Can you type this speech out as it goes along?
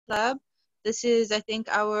Club. This is, I think,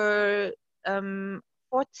 our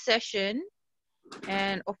fourth session,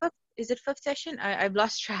 or fifth, is it fifth session? I've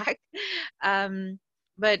lost track.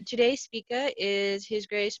 But today's speaker is His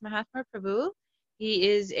Grace Mahatma Prabhu. He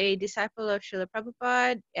is a disciple of Srila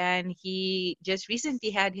Prabhupada, and he just recently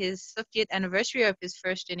had his 50th anniversary of his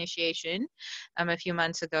first initiation a few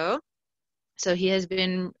months ago. So he has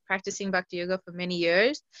been practicing Bhakti Yoga for many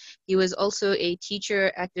years. He was also a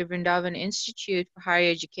teacher at the Vrindavan Institute for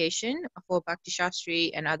Higher Education for Bhakti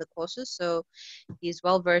Shastri and other courses. So he's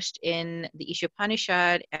well versed in the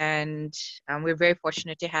Isopanisad, and we're very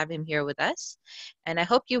fortunate to have him here with us. And I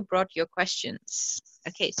hope you brought your questions.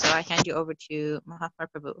 Okay, so I hand you over to Mahatma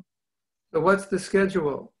Prabhu. So what's the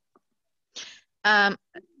schedule?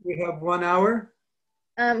 We have 1 hour?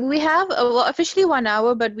 We have well, officially 1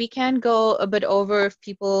 hour, but we can go a bit over if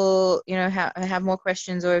people, have more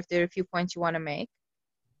questions, or if there are a few points you want to make.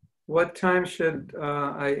 What time should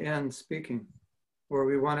I end speaking? Or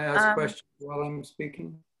we want to ask questions while I'm speaking?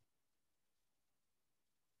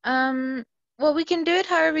 Well, we can do it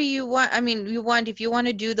however you want. I mean, if you want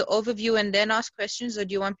to do the overview and then ask questions, or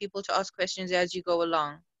do you want people to ask questions as you go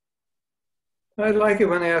along? I like it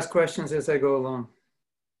when they ask questions as I go along.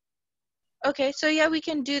 Okay, so yeah, we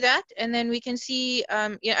can do that, and then we can see.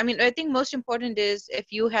 I think most important is if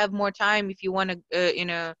you have more time, if you want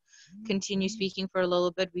to, continue speaking for a little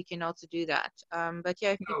bit, we can also do that. But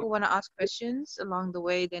yeah, if people want to ask questions along the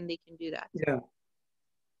way, then they can do that. Yeah.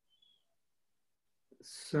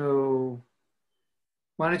 So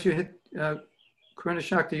why don't you hit, Karuna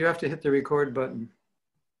Shakti, you have to hit the record button.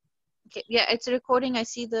 Okay, yeah, it's a recording. I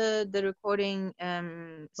see the recording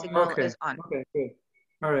signal is on. Okay, good.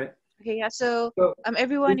 All right. Okay, yeah, so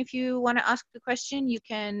everyone, if you want to ask the question, you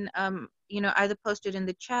can, either post it in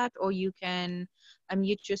the chat, or you can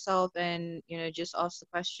unmute yourself and, just ask the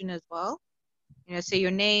question as well. Say your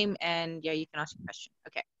name, and yeah, you can ask a question.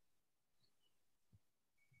 Okay.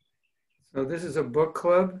 So this is a book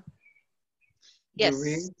club? Yes. You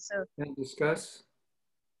read and discuss?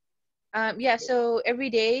 Yeah, so every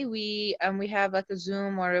day we have like a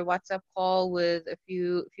Zoom or a WhatsApp call with a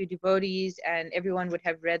few devotees, and everyone would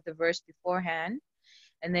have read the verse beforehand,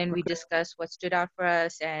 and then we discuss what stood out for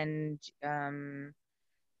us, and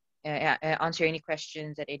answer any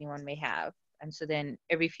questions that anyone may have. And so then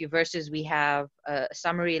every few verses we have a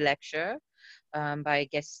summary lecture by a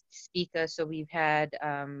guest speaker. So we've had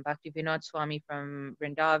Bhakti Vinod Swami from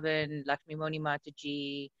Vrindavan, Lakshmi Moni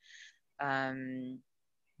Mataji,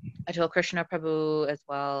 Atul Krishna Prabhu as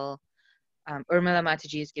well. Urmila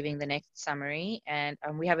Mataji is giving the next summary, and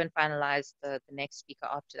we haven't finalized the next speaker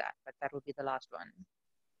after that, but that will be the last one.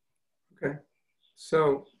 Okay,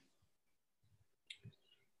 so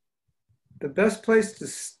the best place to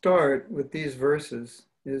start with these verses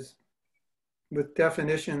is with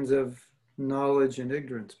definitions of knowledge and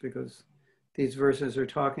ignorance, because these verses are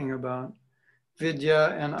talking about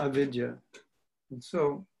vidya and avidya. And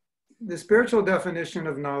so the spiritual definition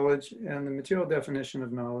of knowledge and the material definition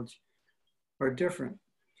of knowledge are different.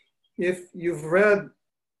 If you've read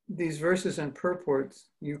these verses and purports,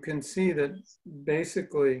 you can see that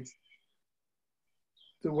basically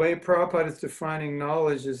the way Prabhupada is defining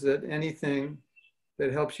knowledge is that anything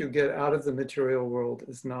that helps you get out of the material world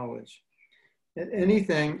is knowledge. And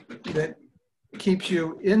anything that keeps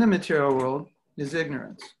you in the material world is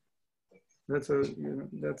ignorance. That's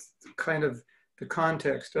kind of the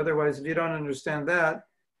context. Otherwise, if you don't understand that,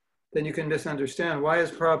 then you can misunderstand. Why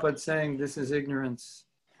is Prabhupada saying this is ignorance?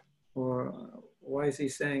 Or why is he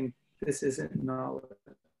saying this isn't knowledge?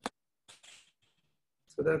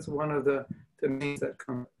 So that's one of the meanings that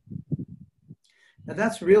come. And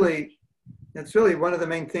that's really one of the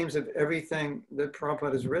main themes of everything that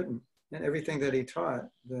Prabhupada has written and everything that he taught,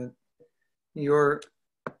 that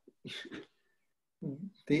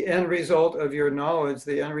the end result of your knowledge,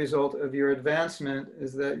 the end result of your advancement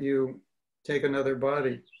is that you take another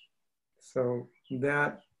body. So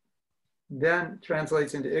that then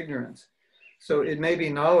translates into ignorance. So it may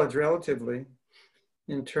be knowledge relatively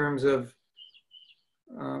in terms of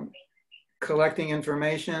collecting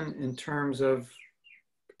information, in terms of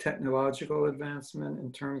technological advancement,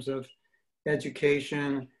 in terms of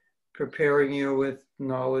education, preparing you with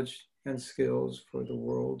knowledge and skills for the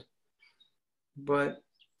world. But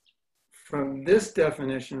from this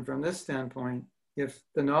definition, from this standpoint, if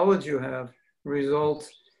the knowledge you have results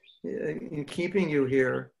in keeping you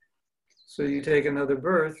here, so you take another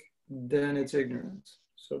birth, then it's ignorance.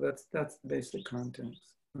 So that's the basic context.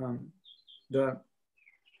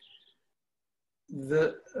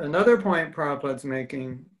 Another point Prabhupada's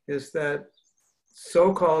making is that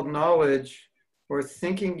so-called knowledge or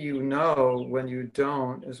thinking you know when you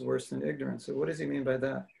don't is worse than ignorance. So what does he mean by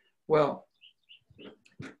that? Well,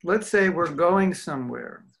 let's say we're going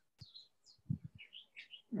somewhere.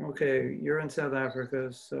 Okay, you're in South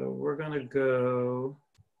Africa, so we're going to go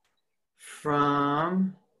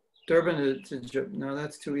from Durban to no,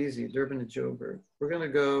 that's too easy. Durban to Joburg. We're going to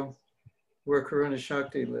go where Karuna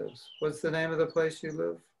Shakti lives. What's the name of the place you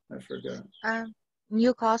live? I forgot.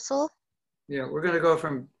 Newcastle. Yeah, we're going to go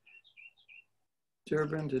from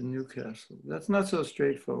Durban to Newcastle. That's not so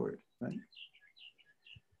straightforward, right?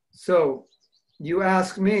 So you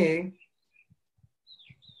ask me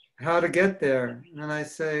how to get there. And I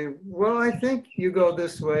say, well, I think you go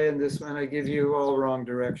this way and this way, and I give you all wrong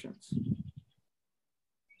directions.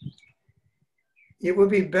 It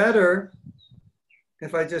would be better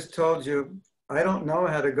if I just told you, I don't know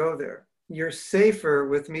how to go there. You're safer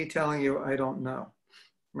with me telling you I don't know,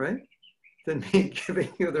 right? Than me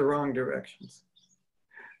giving you the wrong directions.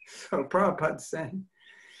 So Prabhupada's saying,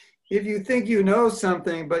 if you think you know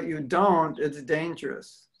something but you don't, it's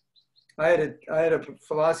dangerous. I had a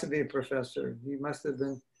philosophy professor. He must have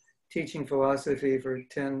been teaching philosophy for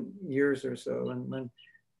 10 years or so. And when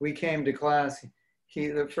we came to class,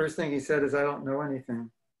 the first thing he said is, I don't know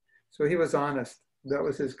anything. So he was honest. That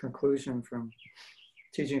was his conclusion from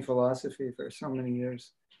teaching philosophy for so many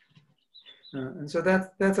years. And so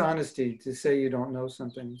that's honesty, to say you don't know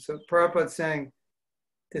something. So Prabhupada's saying,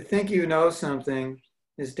 to think you know something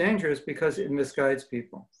is dangerous because it misguides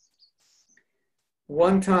people.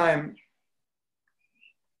 One time,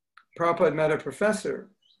 Prabhupada met a professor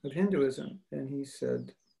of Hinduism, and he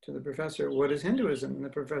said to the professor, what is Hinduism? And the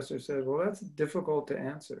professor said, well, that's difficult to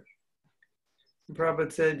answer. And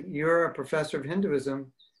Prabhupada said, you're a professor of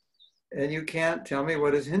Hinduism, and you can't tell me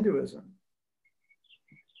what is Hinduism.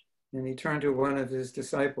 And he turned to one of his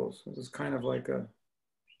disciples. It was kind of like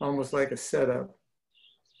almost like a setup.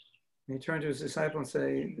 And he turned to his disciple and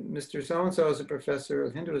said, Mr. So-and-so is a professor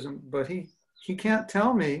of Hinduism, but he can't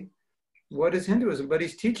tell me what is Hinduism, but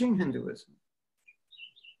he's teaching Hinduism.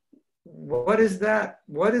 What is that?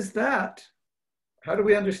 What is that? How do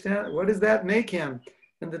we understand? What does that make him?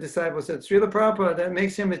 And the disciple said, Srila Prabhupada, that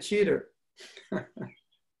makes him a cheater.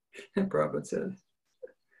 And Prabhupada said,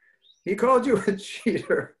 he called you a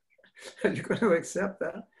cheater. Are you going to accept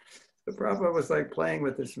that? So Prabhupada was like playing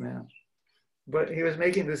with this man. But he was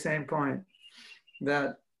making the same point,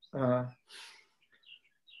 that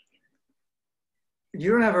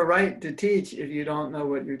you don't have a right to teach if you don't know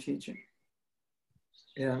what you're teaching.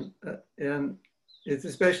 And it's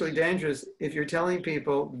especially dangerous if you're telling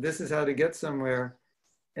people this is how to get somewhere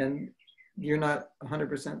and you're not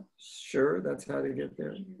 100% sure that's how to get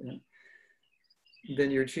there.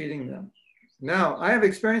 Then you're cheating them. Now, I have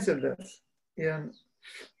experience of this in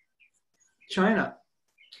China.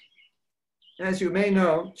 As you may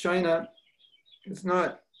know, China has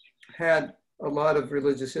not had a lot of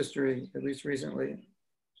religious history, at least recently,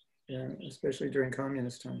 especially during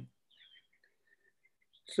communist time.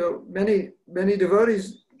 So many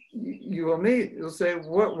devotees you will meet, you'll say,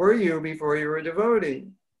 what were you before you were a devotee?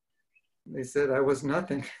 They said, I was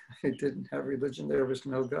nothing. I didn't have religion. There was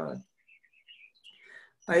no God.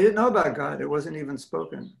 I didn't know about God. It wasn't even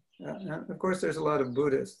spoken. And of course, there's a lot of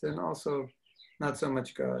Buddhists and also not so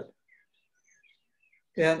much God.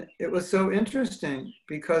 And it was so interesting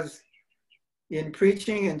because in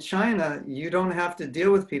preaching in China, you don't have to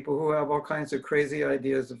deal with people who have all kinds of crazy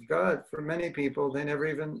ideas of God. For many people, they never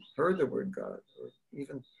even heard the word God or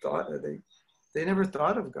even thought, they never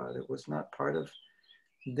thought of God. It was not part of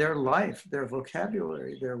their life, their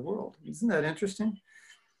vocabulary, their world. Isn't that interesting?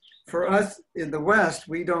 For us in the West,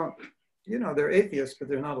 we don't, they're atheists, but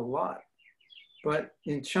they're not a lot. But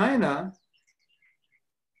in China,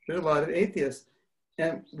 there's a lot of atheists.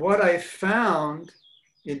 And what I found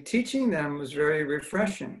in teaching them was very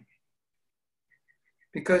refreshing,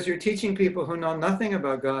 because you're teaching people who know nothing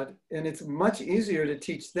about God, and it's much easier to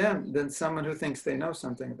teach them than someone who thinks they know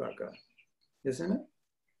something about God, isn't it?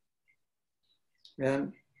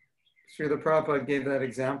 And Srila Prabhupada gave that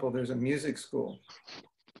example. There's a music school.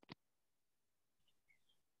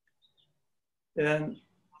 And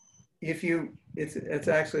it's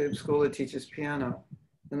actually a school that teaches piano.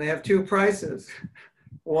 And they have two prices.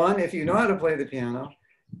 One, if you know how to play the piano,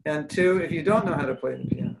 and two, if you don't know how to play the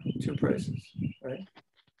piano. Two prices, right?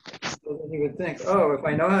 So then you would think, oh, if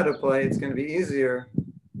I know how to play, it's going to be easier,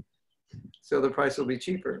 so the price will be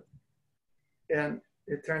cheaper. And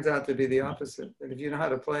it turns out to be the opposite. That if you know how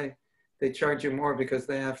to play, they charge you more because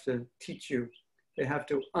they have to teach you. They have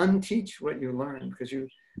to unteach what you learned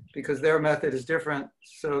because their method is different.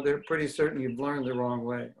 So they're pretty certain you've learned the wrong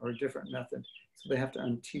way or a different method. So they have to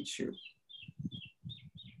unteach you.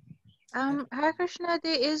 Hare Krishna,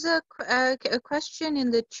 there is a question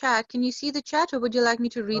in the chat. Can you see the chat, or would you like me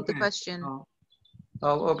to read the Okay, question?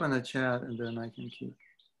 I'll open the chat and then I can keep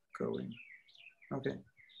going. Okay.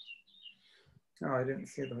 Oh, I didn't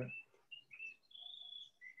see that.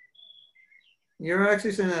 You're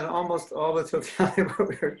actually saying that almost all the totality of what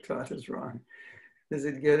we are taught is wrong. Is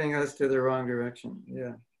it getting us to the wrong direction?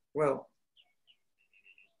 Yeah. Well,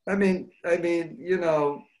 I mean, you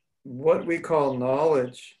know, what we call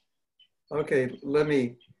knowledge. Okay, let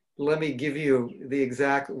me give you the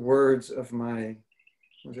exact words of my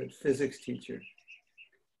physics teacher.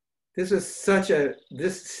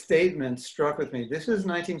 This statement struck with me. This is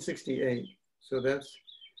 1968, so that's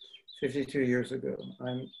 52 years ago.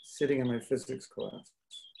 I'm sitting in my physics class.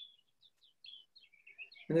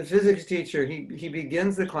 And the physics teacher, he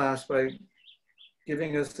begins the class by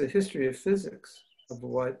giving us the history of physics, of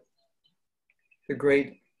what the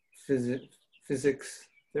great physics,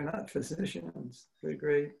 they're not physicians, the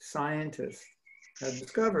great scientists have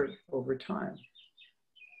discovered over time.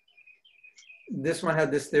 This one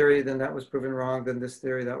had this theory, then that was proven wrong, then this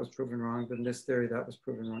theory, that was proven wrong, then this theory, that was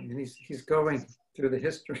proven wrong. And he's going through the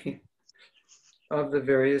history of the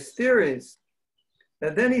various theories.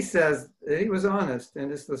 And then he says, he was honest, and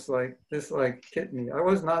this hit me. I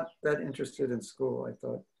was not that interested in school. I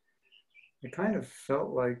thought, I kind of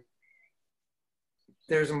felt like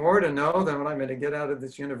there's more to know than what I'm going to get out of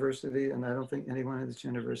this university, and I don't think anyone at this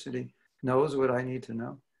university knows what I need to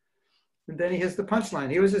know. And then he hits the punchline.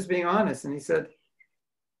 He was just being honest, and he said,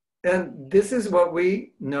 and this is what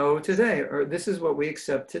we know today, or this is what we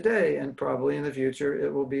accept today, and probably in the future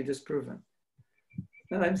it will be disproven.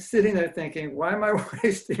 And I'm sitting there thinking, why am I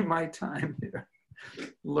wasting my time here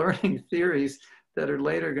learning theories that are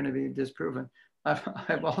later going to be disproven?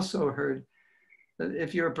 I've also heard that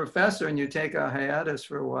if you're a professor and you take a hiatus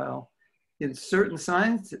for a while, in certain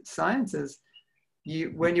sciences,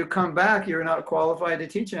 when you come back, you're not qualified to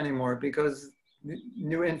teach anymore because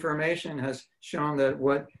new information has shown that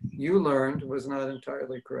what you learned was not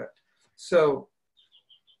entirely correct. So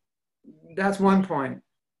that's one point.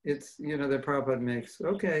 It's, you know, that Prabhupada makes.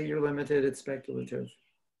 Okay, you're limited, it's speculative.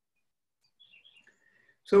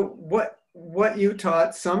 So what you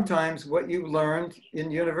taught, sometimes what you learned in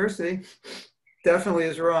university definitely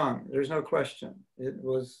is wrong. There's no question. It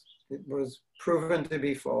was proven to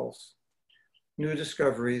be false. New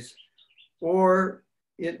discoveries, or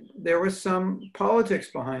there was some politics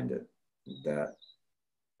behind it, that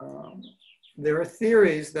there are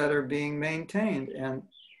theories that are being maintained, and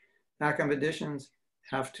academicians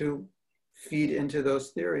have to feed into those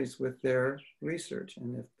theories with their research.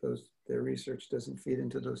 And if their research doesn't feed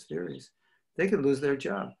into those theories, they could lose their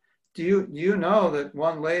job. Do you know that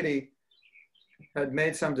one lady had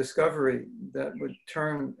made some discovery that would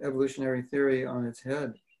turn evolutionary theory on its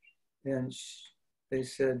head? And they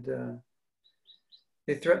said,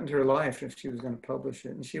 they threatened her life if she was going to publish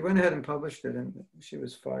it. And she went ahead and published it, and she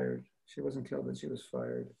was fired. She wasn't killed, but she was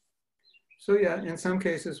fired. So yeah, in some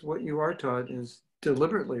cases, what you are taught is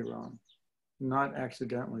deliberately wrong, not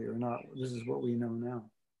accidentally, or not, this is what we know now.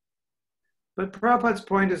 But Prabhupada's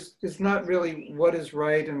point is not really what is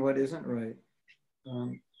right and what isn't right,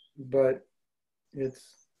 but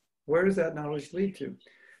it's, where does that knowledge lead to?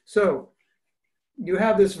 So you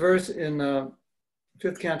have this verse in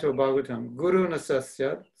 5th canto of Bhagavatam, Guru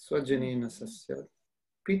nasasyat, swajani nasasyat,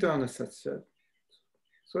 pita nasasyat,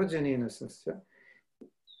 swajani nasasyat.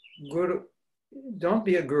 Guru, don't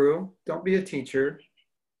be a guru, don't be a teacher,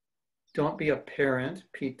 don't be a parent,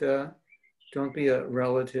 pita, don't be a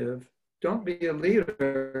relative, don't be a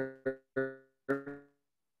leader,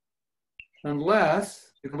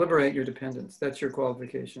 unless you can liberate your dependents. That's your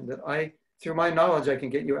qualification, that through my knowledge, I can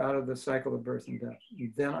get you out of the cycle of birth and death.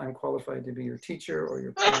 Then I'm qualified to be your teacher or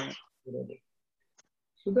your parent, whatever.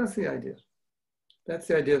 So that's the idea. That's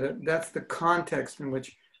the idea, that's the context in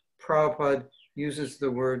which Prabhupada uses the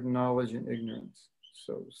word knowledge and ignorance.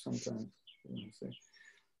 So sometimes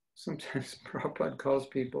Prabhupada calls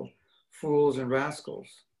people fools and rascals.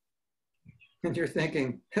 And you're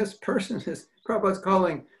thinking, this person is, Prabhupada's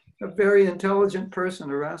calling a very intelligent person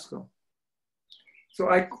a rascal. So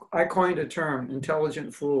I coined a term,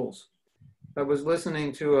 intelligent fools. I was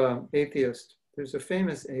listening to an atheist. There's a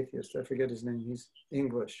famous atheist, I forget his name, he's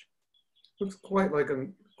English. Looks quite like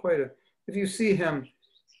if you see him,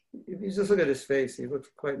 if you just look at his face, he looks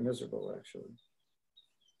quite miserable, actually.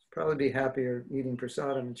 Probably be happier eating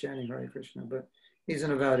prasadam and chanting Hare Krishna, but he's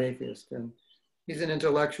an avowed atheist, and he's an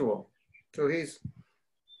intellectual. So he's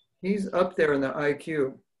up there in the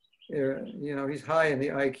IQ, you know, he's high in the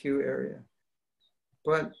IQ area.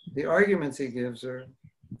 But the arguments he gives are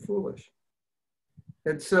foolish.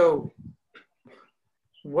 And so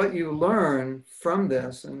what you learn from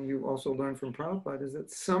this, and you also learn from Prabhupada, is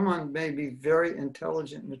that someone may be very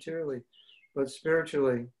intelligent materially, but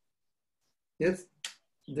spiritually,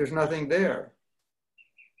 there's nothing there.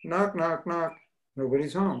 Knock, knock, knock,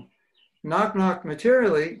 nobody's home. Knock, knock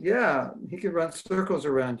materially, yeah, he could run circles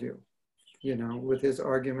around you, with his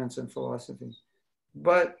arguments and philosophy.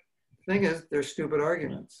 But the thing is, they're stupid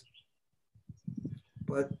arguments,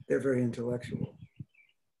 but they're very intellectual,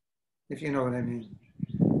 if you know what I mean.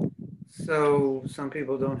 So some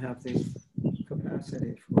people don't have the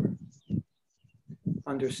capacity for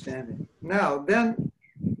understanding. Now, then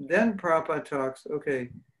Prabhupada talks, okay,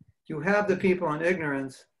 you have the people in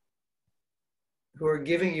ignorance who are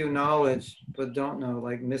giving you knowledge but don't know,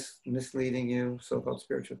 like misleading you, so-called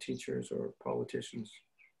spiritual teachers or politicians,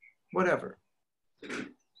 whatever.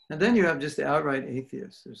 And then you have just the outright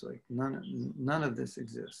atheists. There's like none of this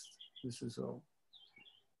exists. This is all.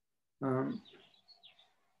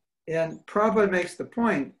 And Prabhupada makes the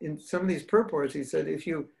point in some of these purports. He said, if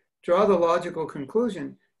you draw the logical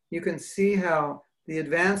conclusion, you can see how the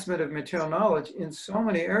advancement of material knowledge in so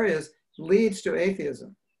many areas leads to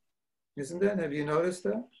atheism. Isn't that? Have you noticed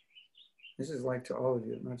that? This is like to all of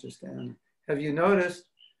you, not just to Anna. Have you noticed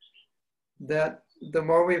that the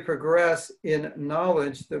more we progress in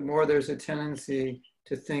knowledge, the more there's a tendency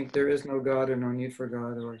to think there is no God or no need for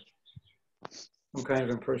God or some kind of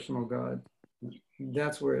impersonal God?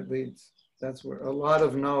 That's where it leads. That's where a lot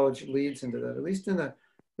of knowledge leads into that. At least in the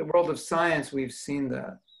world of science, we've seen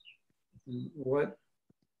that. What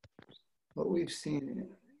we've seen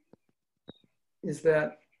is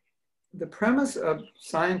that the premise of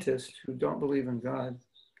scientists who don't believe in God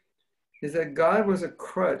is that God was a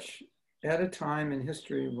crutch at a time in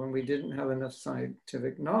history when we didn't have enough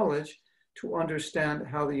scientific knowledge to understand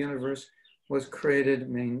how the universe was created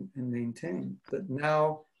and maintained. But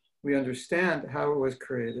now we understand how it was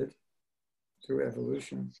created through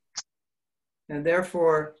evolution. And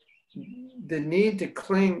therefore, the need to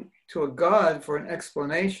cling to a God for an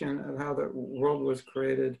explanation of how the world was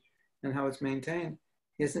created and how it's maintained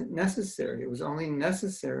isn't necessary. It was only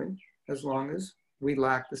necessary as long as we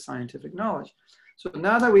lack the scientific knowledge. So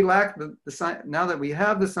now that we lack now that we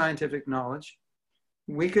have the scientific knowledge,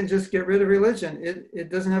 we can just get rid of religion.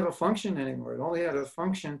 It doesn't have a function anymore. It only had a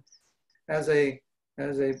function as a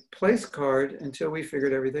place card until we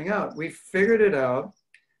figured everything out. We figured it out,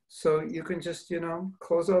 so you can just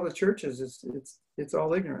close all the churches. It's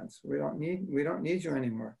all ignorance. We don't need you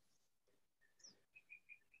anymore.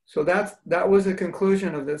 So that was a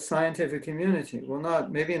conclusion of the scientific community. Well,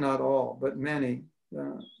 maybe not all, but many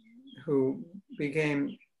who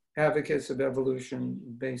became advocates of evolution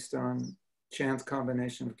based on chance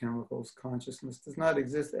combination of chemicals. Consciousness does not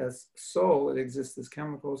exist as soul, it exists as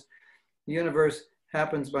chemicals. The universe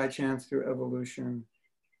happens by chance through evolution.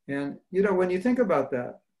 And when you think about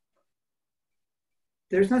that,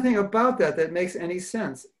 there's nothing about that makes any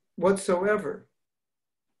sense whatsoever.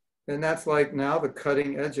 And that's like now the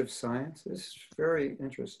cutting edge of science. It's very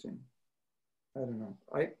interesting. I don't know.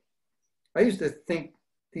 I used to think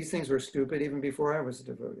these things were stupid even before I was a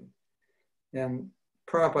devotee. And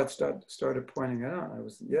Prabhupada started pointing it out. I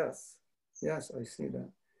was, yes, I see that.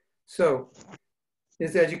 So,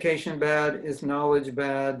 is education bad? Is knowledge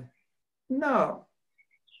bad? No.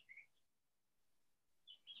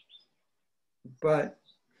 But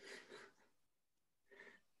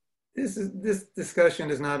this discussion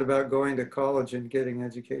is not about going to college and getting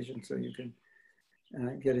education so you can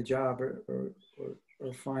get a job or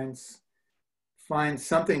find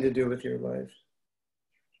something to do with your life.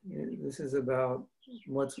 This is about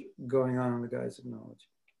what's going on in the guise of knowledge.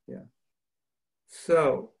 Yeah.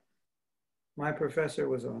 So my professor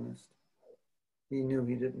was honest. He knew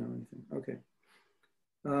he didn't know anything. Okay.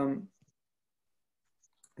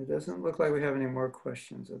 It doesn't look like we have any more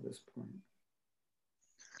questions at this point.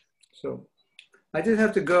 So I just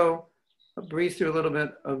have to breeze through a little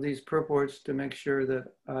bit of these purports to make sure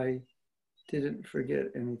that I didn't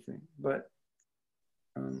forget anything. But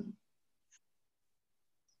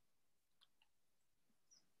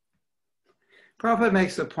Prabhupada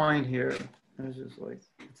makes a point here. It's just like,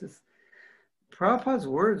 Prabhupada's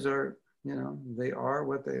words are, they are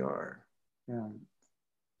what they are. And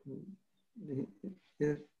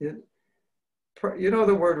the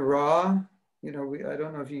word raw, I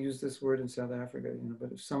don't know if you use this word in South Africa,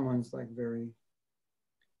 but if someone's like very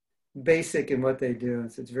basic in what they do,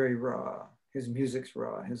 it's very raw. His music's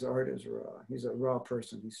raw, his art is raw. He's a raw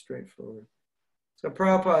person, he's straightforward. So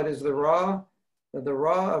Prabhupada is the raw of the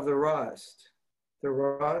rawest. The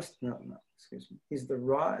rawest, excuse me. He's the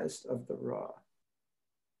rawest of the raw.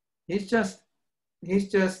 He's just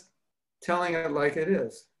he's just telling it like it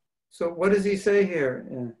is. So what does he say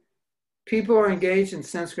here? People who are engaged in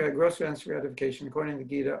gross sense gratification, according to the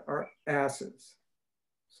Gita, are asses.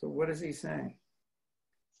 So what is he saying?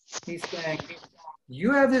 He's saying,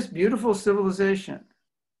 you have this beautiful civilization,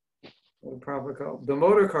 what Prabhupada called the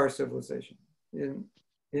motor car civilization. In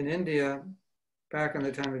India, back in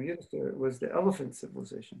the time of Yudhishthira, it was the elephant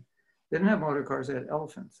civilization. They didn't have motor cars, they had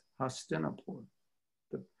elephants. Hastinapur,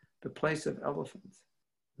 the place of elephants.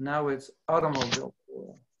 Now it's automobile.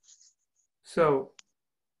 So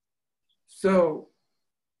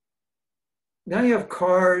now you have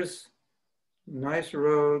cars, nice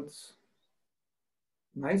roads,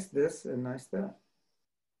 nice this and nice that.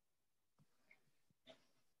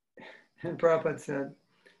 And Prabhupada said,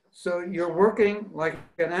 so you're working like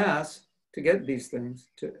an ass to get these things,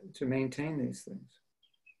 to maintain these things.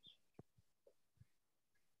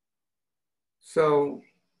 So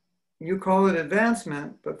you call it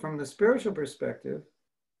advancement, but from the spiritual perspective,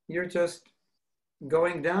 you're just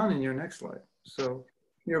going down in your next life. So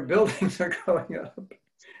your buildings are going up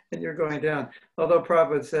and you're going down. Although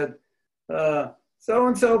Prabhupada said,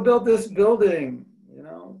 so-and-so built this building,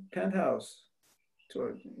 penthouse.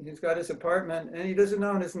 So he's got his apartment and he doesn't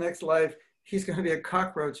know in his next life, he's going to be a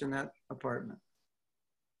cockroach in that apartment.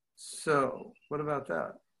 So what about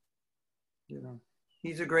that?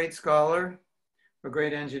 He's a great scholar, a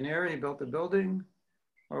great engineer, and he built the building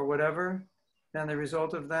or whatever. And the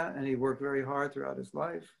result of that, and he worked very hard throughout his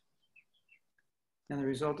life. And the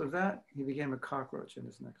result of that, he became a cockroach in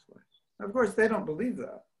his next life. Now, of course, they don't believe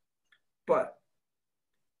that. But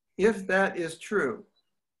if that is true,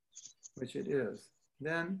 which it is,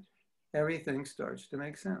 then everything starts to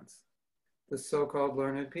make sense. The so-called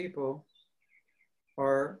learned people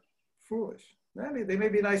are foolish. They may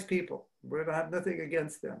be nice people. We don't have nothing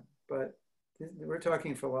against them, but we're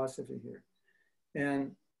talking philosophy here.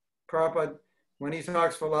 And Prabhupada, when he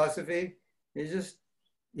talks philosophy,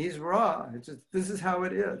 he's raw. It's just, this is how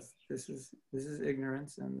it is. This is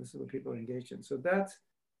ignorance, and this is what people are engaged in. So that's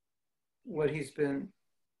what he's been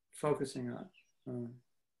focusing on.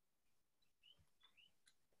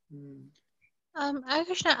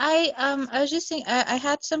 Krishna, I was just saying I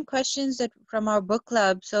had some questions that from our book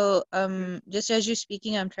club. So just as you're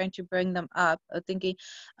speaking, I'm trying to bring them up. Thinking,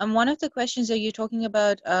 one of the questions that you're talking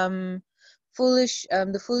about the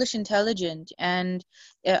foolish intelligent, and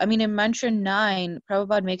I mean in mantra 9,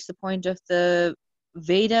 Prabhupada makes the point of the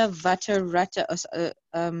Veda Vata Rata.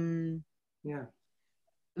 Yeah.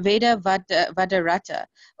 Veda Vadarata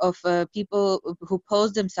of people who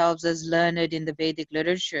pose themselves as learned in the Vedic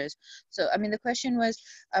literatures. So, I mean, the question was,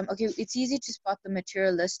 okay, it's easy to spot the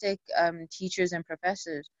materialistic teachers and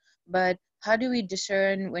professors, but how do we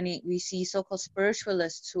discern when we see so-called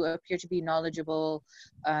spiritualists who appear to be knowledgeable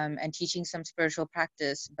and teaching some spiritual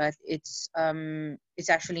practice, but it's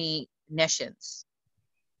actually nescience?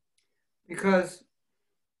 Because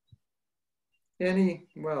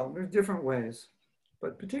there's different ways.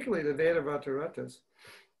 But particularly the Veda Vataratas,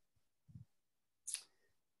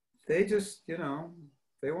 they just,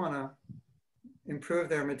 they want to improve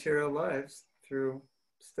their material lives through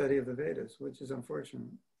study of the Vedas, which is unfortunate.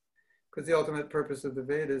 Because the ultimate purpose of the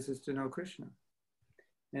Vedas is to know Krishna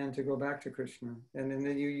and to go back to Krishna. And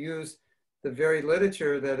then you use the very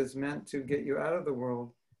literature that is meant to get you out of the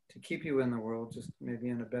world, to keep you in the world, just maybe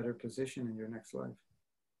in a better position in your next life.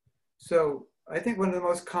 So I think one of the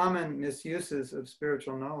most common misuses of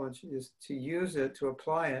spiritual knowledge is to use it, to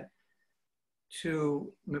apply it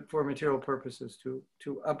for material purposes, to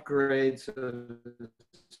upgrade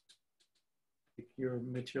your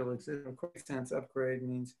material existence. In a quick sense, upgrade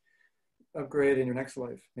means upgrade in your next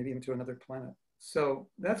life, maybe even to another planet. So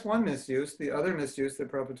that's one misuse. The other misuse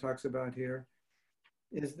that Prabhupada talks about here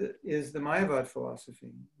is the Mayavad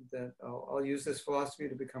philosophy, that I'll use this philosophy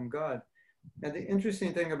to become God. And the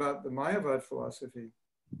interesting thing about the Mayavad philosophy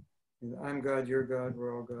is I'm God, you're God,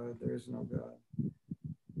 we're all God, there is no God.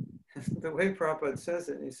 The way Prabhupada says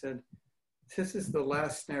it, he said, this is the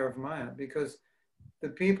last snare of Maya, because the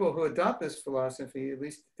people who adopt this philosophy, at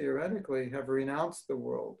least theoretically, have renounced the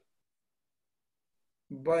world.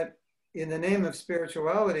 But in the name of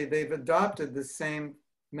spirituality, they've adopted the same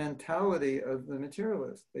mentality of the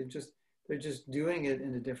materialist. They're just doing it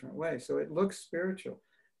in a different way. So it looks spiritual.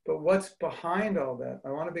 But what's behind all that? I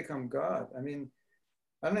want to become God. I mean,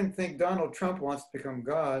 I don't even think Donald Trump wants to become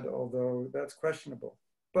God, although that's questionable.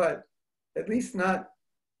 But at least not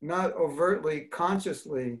overtly,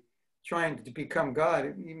 consciously trying to become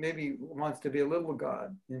God. He maybe wants to be a little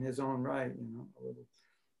God in his own right, a little,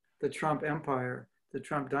 the Trump empire, the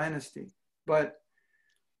Trump dynasty. But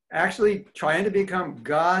Actually, trying to become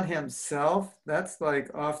God himself, that's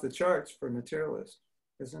like off the charts for materialists,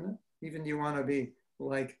 isn't it? Even you want to be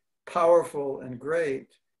like powerful and great,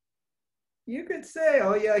 you could say,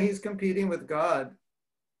 oh yeah, he's competing with God.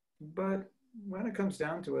 But when it comes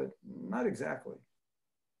down to it, not exactly.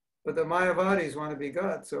 But the Mayavadis want to be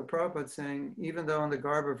God. So Prabhupada's saying, even though in the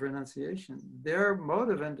garb of renunciation, their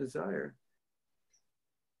motive and desire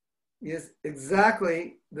is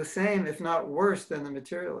exactly the same, if not worse, than the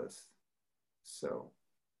materialists. So,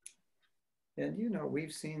 and you know,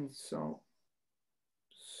 we've seen so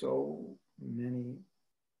many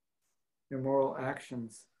immoral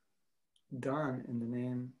actions done in the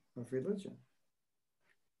name of religion.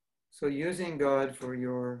 So using God for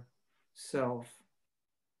yourself,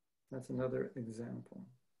 that's another example.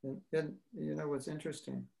 And you know what's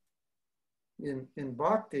interesting? In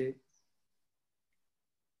Bhakti,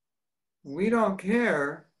 we don't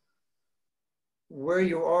care where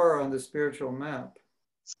you are on the spiritual map.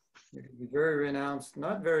 You can be very renounced,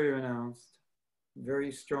 not very renounced,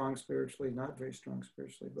 very strong spiritually, not very strong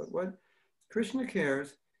spiritually. But what Krishna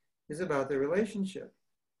cares is about the relationship,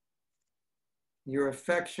 your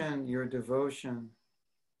affection, your devotion.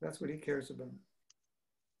 That's what he cares about.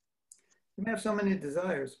 You may have so many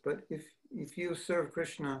desires, but if you serve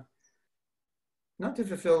Krishna, not to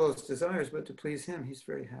fulfill those desires, but to please him, he's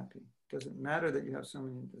very happy. It doesn't matter that you have so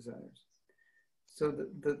many desires. So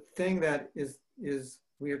the thing that is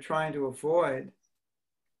we are trying to avoid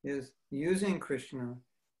is using Krishna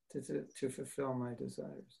to fulfill my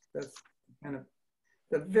desires. That's kind of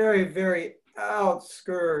the very, very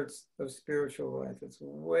outskirts of spiritual life. It's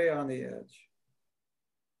way on the edge.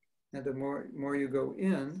 And the more you go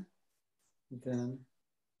in, then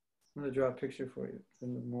I'm going to draw a picture for you.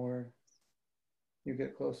 Then the more you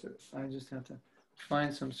get closer. I just have to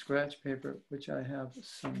find some scratch paper, which I have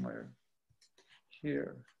somewhere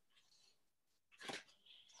here.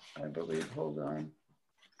 I believe, hold on.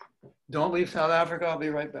 Don't leave South Africa. I'll be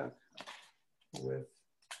right back with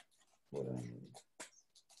what I need.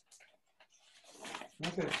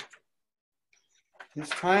 Okay. It's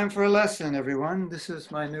time for a lesson, everyone. This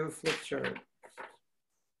is my new flip chart.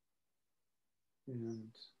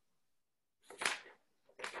 And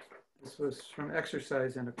this was from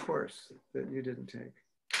exercise in a course that you didn't take,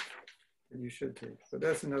 that you should take, but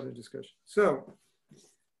that's another discussion. So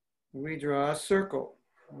we draw a circle.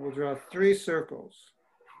 We'll draw 3 circles.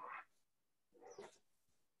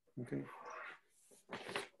 Okay.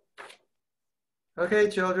 Okay,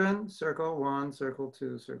 children, circle 1, circle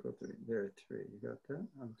 2, circle 3. There, 3, you got that?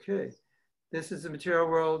 Okay. This is the material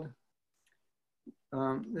world.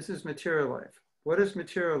 This is material life. What does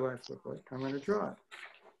material life look like? I'm going to draw it.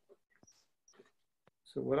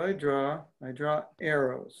 So what I draw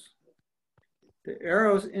arrows. The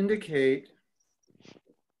arrows indicate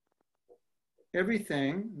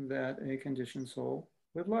everything that a conditioned soul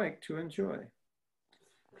would like to enjoy.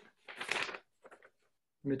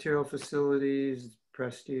 Material facilities,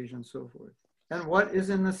 prestige, and so forth. And what is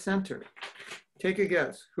in the center? Take a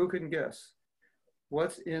guess. Who can guess?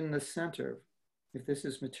 What's in the center if this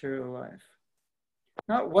is material life?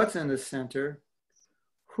 Not what's in the center,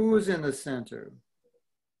 who's in the center?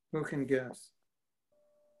 Who can guess?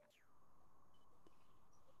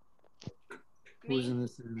 Who's in the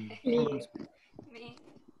center? Me. Me.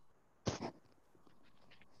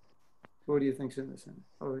 Who do you think's in the center?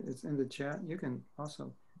 Oh, it's in the chat. You can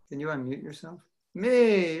also, can you unmute yourself?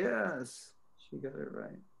 Me, yes. She got it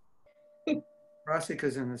right.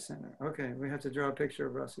 Rasika's in the center. Okay, we have to draw a picture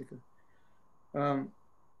of Rasika.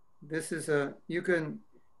 This is you can,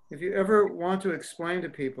 if you ever want to explain to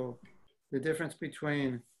people the difference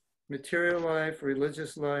between material life,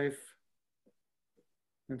 religious life,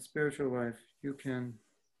 and spiritual life, you can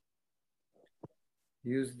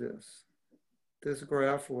use this. This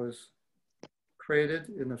graph was created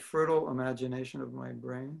in the fertile imagination of my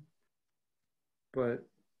brain, but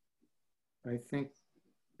I think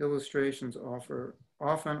illustrations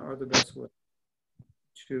often are the best way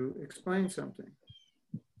to explain something.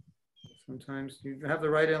 Sometimes you have the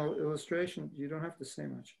right illustration, you don't have to say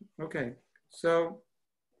much. Okay, so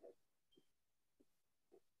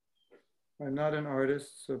I'm not an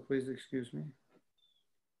artist, so please excuse me,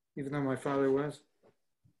 even though my father was.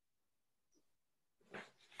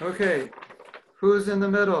 Okay, who's in the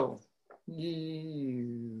middle?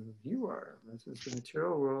 You are. This is the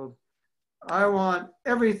material world. I want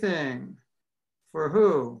everything. For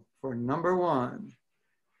who? For number 1.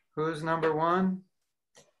 Who's number 1?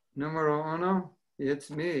 Numero uno, it's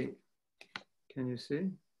me. Can you see?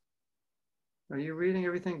 Are you reading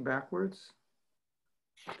everything backwards?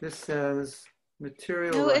 This says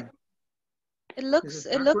material life. It Is looks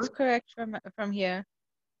it it looks backwards? correct from here.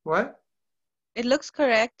 What? It looks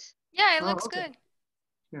correct. Yeah, it Oh, looks okay. good.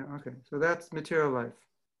 Yeah, okay. So that's material life.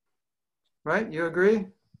 Right? You agree?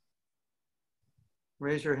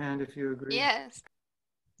 Raise your hand if you agree. Yes.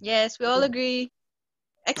 Yes, we all Okay. agree. Okay.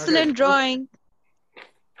 Excellent drawing.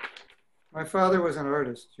 My father was an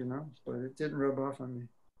artist, you know, but it didn't rub off on me.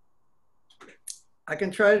 I can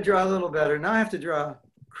try to draw a little better. Now I have to draw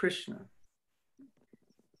Krishna.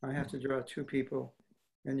 I have to draw two people,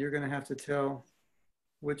 and you're going to have to tell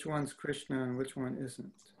which one's Krishna and which one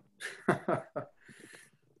isn't.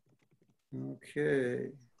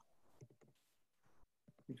 Okay.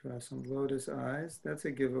 You draw some lotus eyes. That's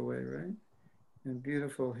a giveaway, right? And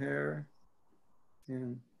beautiful hair,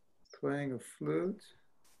 and playing a flute.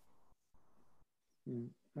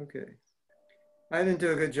 Okay. I didn't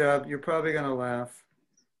do a good job. You're probably going to laugh,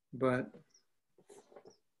 but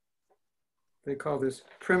they call this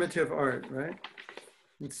primitive art, right?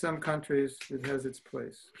 In some countries, it has its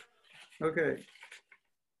place. Okay.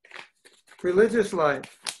 Religious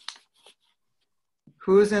life.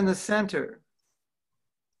 Who's in the center?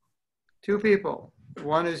 Two people.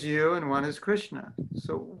 One is you and one is Krishna.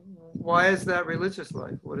 So why is that religious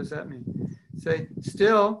life? What does that mean? Say,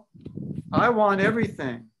 still, I want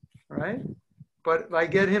everything, right? But if I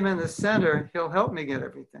get him in the center, he'll help me get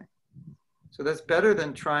everything. So that's better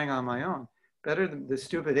than trying on my own. Better than the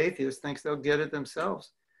stupid atheist thinks they'll get it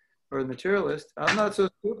themselves. Or the materialist, I'm not so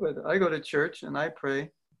stupid. I go to church and I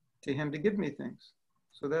pray to him to give me things.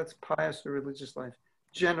 So that's pious or religious life,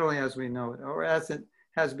 generally as we know it, or as it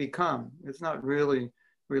has become. It's not really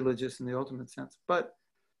religious in the ultimate sense. But,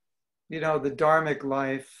 you know, the dharmic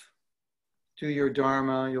life, do your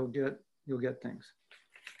dharma, you'll get things.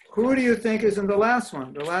 Who do you think is in the last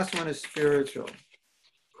one? The last one is spiritual.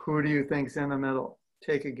 Who do you think's in the middle?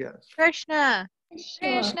 Take a guess. Krishna.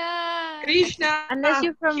 Krishna. Krishna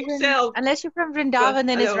himself. Unless you're from Well, Vrindavan,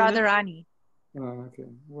 then it's alone. Radharani. Oh, okay.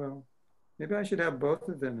 Well, maybe I should have both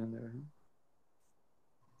of them in there.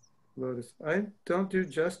 Lotus. I don't do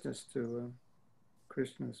justice to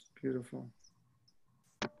Krishna's beautiful.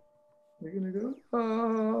 You're gonna go,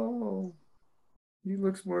 oh, he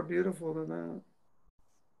looks more beautiful than that.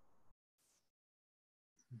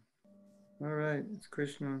 All right, it's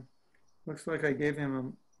Krishna. Looks like I gave him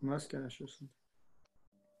a mustache or something.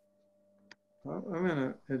 I'm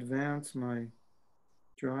gonna advance my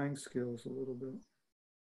drawing skills a little bit.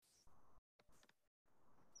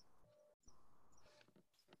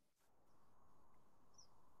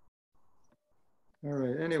 All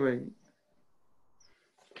right,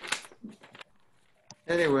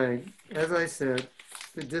 anyway, as I said,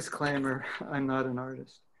 the disclaimer, I'm not an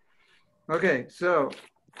artist. Okay, so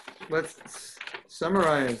let's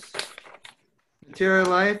summarize. Material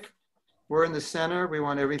life, we're in the center, we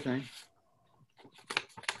want everything.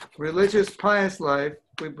 Religious, pious life,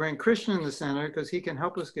 we bring Krishna in the center because he can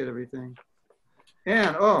help us get everything.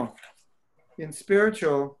 And, in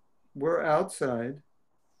spiritual, we're outside.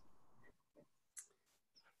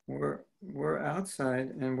 We're outside,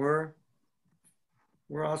 and we're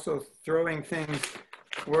also throwing things.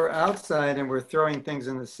 We're outside and we're throwing things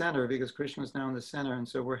in the center because Krishna's now in the center, and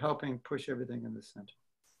so we're helping push everything in the center.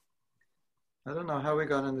 I don't know how we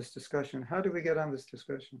got on this discussion. How did we get on this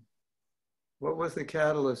discussion? What was the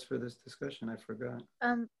catalyst for this discussion? I forgot.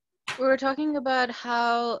 We were talking about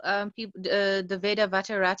how people the Veda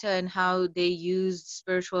Vatarata and how they used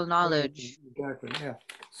spiritual knowledge. Exactly, yeah.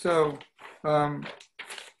 So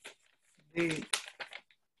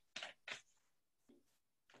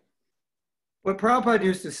what Prabhupada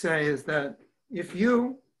used to say is that if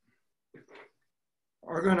you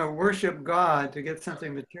are going to worship God to get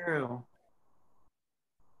something material,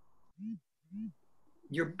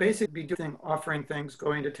 you're basically doing offering things,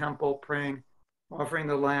 going to temple, praying, offering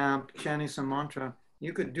the lamp, chanting some mantra.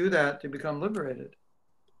 You could do that to become liberated.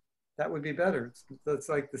 That would be better. It's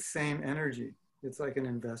like the same energy. It's like an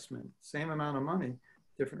investment. Same amount of money,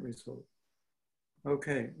 different result.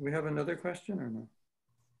 Okay, we have another question or no?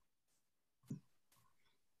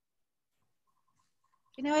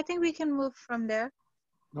 You know, I think we can move from there.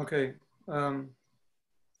 Okay. The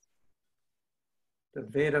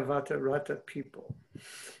Veda Rata people.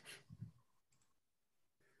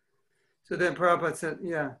 So then Prabhupada said,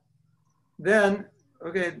 yeah. Then,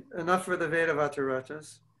 okay, enough for the Veda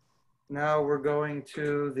Ratas. Now we're going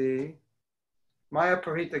to the Maya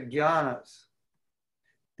Parita Jnanas.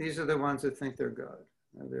 These are the ones that think they're God.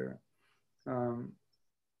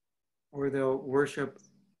 Or they'll worship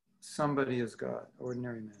somebody as God,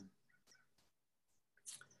 ordinary man.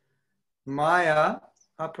 Maya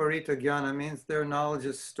Aparita Jnana means their knowledge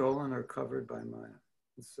is stolen or covered by Maya.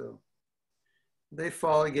 So they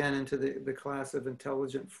fall again into the class of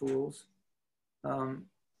intelligent fools. One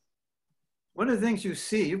of the things you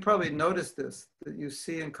see, you probably noticed this, that you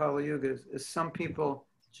see in Kali Yuga is some people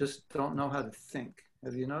just don't know how to think.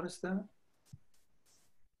 Have you noticed that?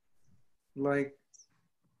 Like,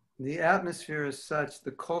 the atmosphere is such,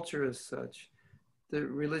 the culture is such, the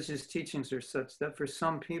religious teachings are such that for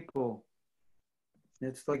some people,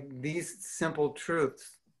 it's like these simple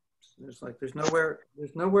truths. There's nowhere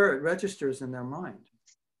it registers in their mind.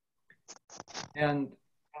 And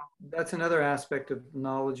that's another aspect of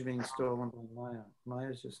knowledge being stolen by Maya. Maya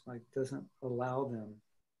is just like doesn't allow them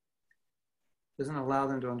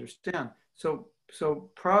to understand. So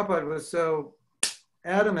Prabhupada was so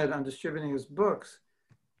adamant on distributing his books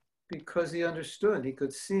because he understood. He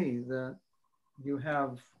could see that you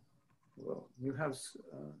have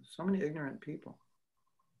so many ignorant people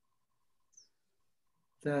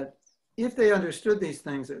that if they understood these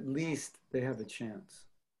things, at least they have a chance.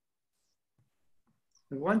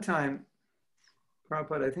 At one time,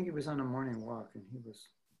 Prabhupada, I think he was on a morning walk, and he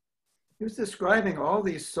was describing all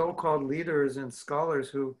these so-called leaders and scholars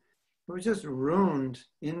who just ruined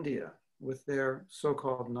India with their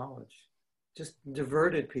so-called knowledge, just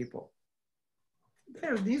diverted people.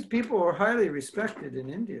 These people were highly respected in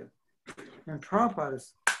India. And Prabhupada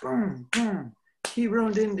is, boom, boom, he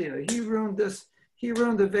ruined India, he ruined this, he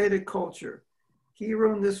ruined the Vedic culture, he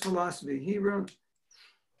ruined this philosophy, he ruined...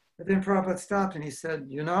 But then Prabhupada stopped and he said,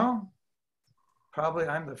 you know, probably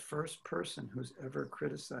I'm the first person who's ever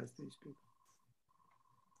criticized these people.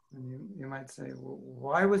 And you might say, well,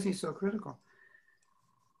 why was he so critical?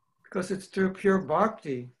 Because it's through pure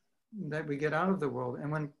bhakti that we get out of the world.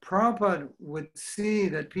 And when Prabhupada would see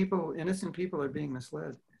that people, innocent people, are being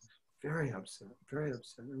misled, very upset, very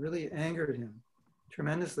upset. It really angered him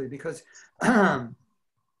tremendously because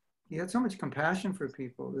he had so much compassion for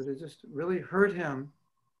people that it just really hurt him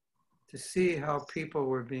to see how people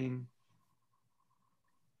were being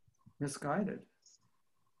misguided.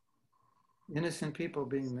 Innocent people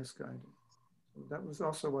being misguided. So that was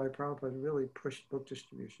also why Prabhupada really pushed book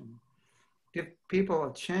distribution. Give people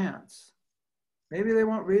a chance. Maybe they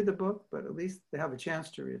won't read the book, but at least they have a chance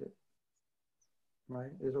to read it.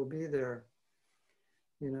 Right? It'll be there,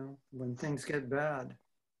 you know, when things get bad.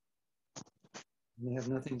 And they have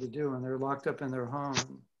nothing to do and they're locked up in their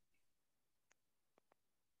home.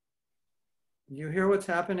 You hear what's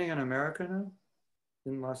happening in America now?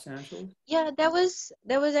 In Los Angeles? Yeah, that was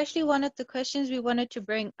actually one of the questions we wanted to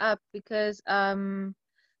bring up because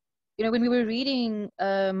you know, when we were reading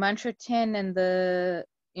mantra 10 and the,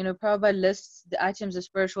 you know, Prabhupada lists the items of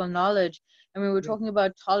spiritual knowledge, and we were talking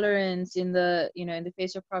about tolerance in the, you know, in the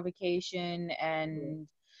face of provocation and,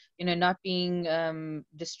 you know, not being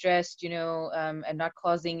distressed, you know, and not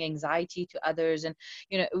causing anxiety to others. And,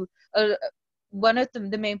 you know, one of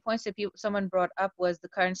the main points that someone brought up was the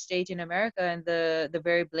current state in America and the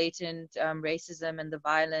very blatant racism and the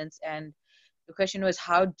violence. And the question was,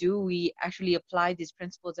 how do we actually apply these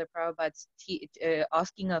principles that Prabhupada's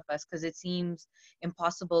asking of us? Because it seems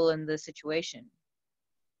impossible in the situation.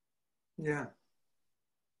 Yeah.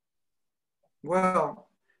 Well,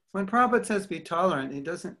 when Prabhupada says be tolerant, he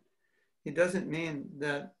doesn't mean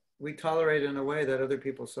that we tolerate in a way that other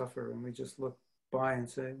people suffer and we just look by and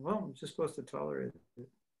say, well, I'm just supposed to tolerate it.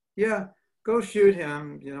 Yeah, go shoot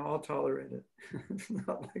him, you know, I'll tolerate it. It's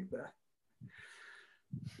not like that.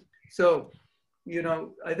 So, you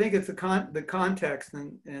know, I think it's the context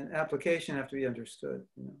and application have to be understood.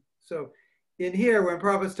 You know? So in here, when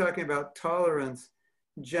Prabhupada's talking about tolerance,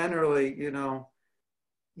 generally, you know,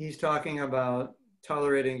 he's talking about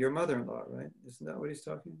tolerating your mother-in-law, right? Isn't that what he's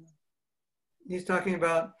talking about? He's talking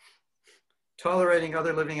about tolerating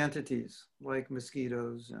other living entities like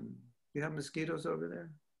mosquitoes. And you have mosquitoes over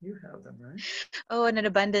there? You have them, right? Oh, and an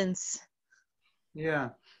abundance. Yeah,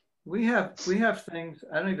 we have things,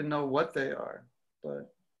 I don't even know what they are,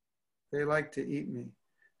 but they like to eat me.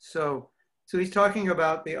 So he's talking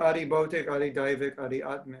about the Adi Bautik, Adi Daivik, Adi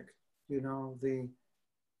Atmik, you know, the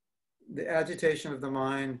agitation of the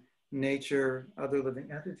mind, nature, other living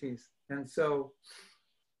entities. And so,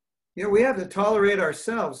 you know, we have to tolerate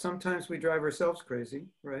ourselves. Sometimes we drive ourselves crazy,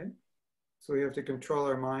 right? So we have to control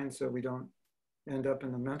our mind so we don't end up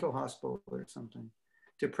in the mental hospital or something,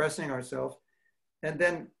 depressing ourselves. And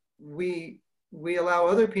then we allow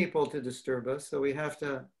other people to disturb us, so we have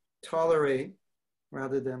to tolerate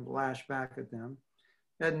rather than lash back at them.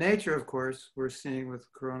 And nature, of course, we're seeing with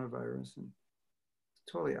coronavirus, and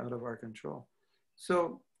it's totally out of our control.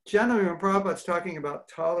 So generally, when Prabhupada's talking about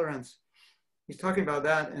tolerance, he's talking about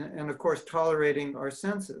that, and of course, tolerating our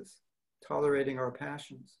senses, tolerating our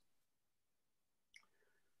passions.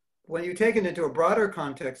 when you take it into a broader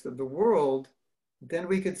context of the world, then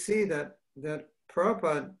we could see that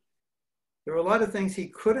Prabhupada, there were a lot of things he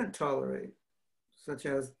couldn't tolerate, such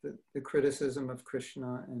as the criticism of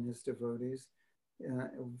Krishna and his devotees.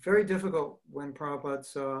 Very difficult when Prabhupada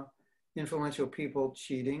saw influential people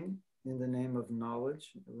cheating in the name of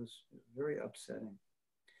knowledge. It was very upsetting.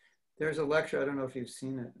 There's a lecture, I don't know if you've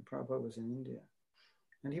seen it, Prabhupada was in India,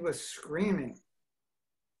 and he was screaming.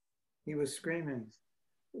 He was screaming,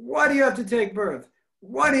 why do you have to take birth?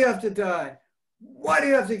 Why do you have to die? Why do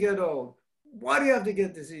you have to get old? Why do you have to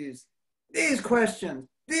get disease? These questions,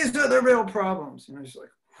 these are the real problems. And I was like,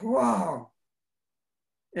 wow.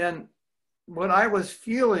 And what I was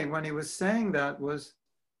feeling when he was saying that was,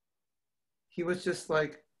 he was just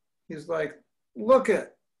like, he's like, look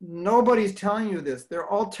at, nobody's telling you this. They're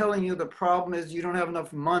all telling you the problem is you don't have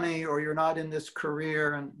enough money or you're not in this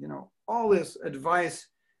career, and all this advice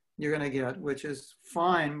you're going to get, which is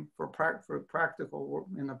fine for practical,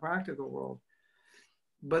 in the practical world.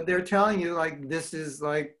 But they're telling you like, this is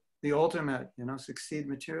like the ultimate, succeed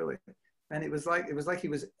materially. And it was like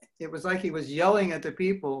he was yelling at the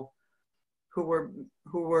people who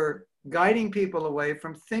were guiding people away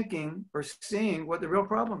from thinking or seeing what the real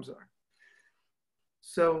problems are.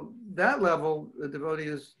 So that level, the devotee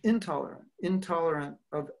is intolerant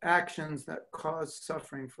of actions that cause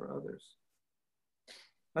suffering for others.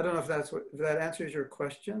 I don't know if that answers your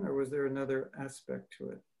question, or was there another aspect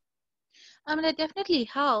to it? That definitely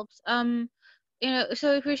helps.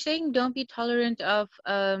 So if you're saying don't be tolerant of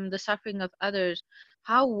the suffering of others,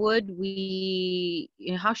 how would we,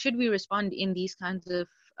 how should we respond in these kinds of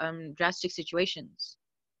drastic situations?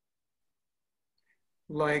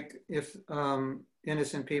 Like if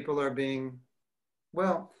innocent people are being,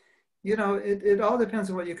 well, it all depends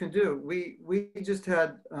on what you can do. We just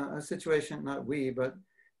had a situation, not we, but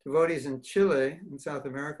devotees in Chile, in South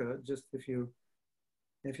America. Just if you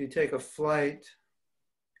take a flight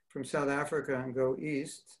from South Africa and go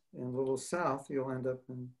east and a little south, you'll end up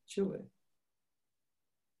in Chile.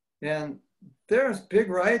 And there's big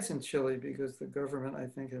riots in Chile because the government, I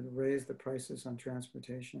think, had raised the prices on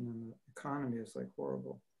transportation, and the economy is like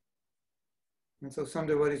horrible. And so some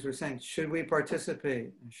devotees were saying, should we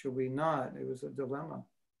participate? Should we not? It was a dilemma.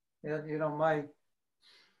 And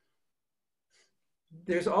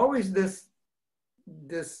there's always this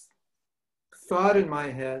thought in my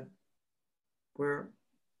head where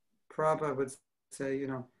Prabhupada would say,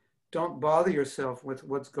 don't bother yourself with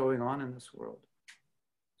what's going on in this world.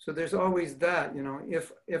 So there's always that,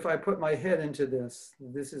 if I put my head into this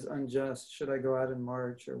is unjust. Should I go out and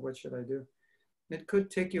march, or what should I do? It could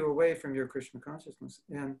take you away from your Krishna consciousness.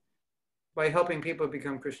 And by helping people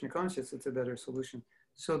become Krishna conscious, it's a better solution.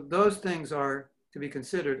 So those things are to be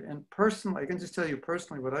considered. And personally, I can just tell you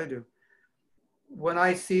personally what I do. When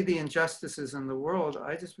I see the injustices in the world,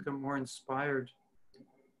 I just become more inspired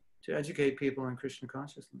to educate people in Krishna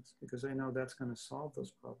consciousness, because I know that's going to solve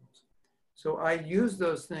those problems. So I use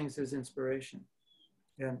those things as inspiration,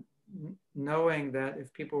 and knowing that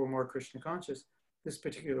if people were more Krishna conscious, this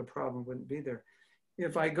particular problem wouldn't be there.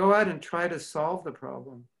 If I go out and try to solve the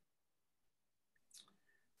problem,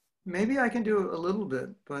 maybe I can do a little bit,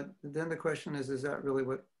 but then the question is that really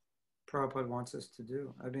what Prabhupada wants us to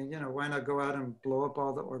do? I mean, why not go out and blow up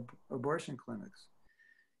all the abortion clinics?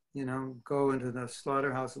 Go into the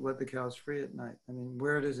slaughterhouse and let the cows free at night. I mean,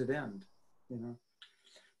 where does it end?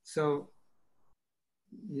 So,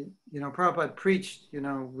 Prabhupada preached,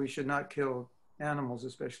 we should not kill animals,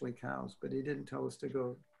 especially cows, but he didn't tell us to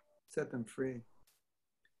go set them free.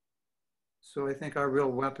 So I think our real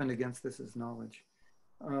weapon against this is knowledge.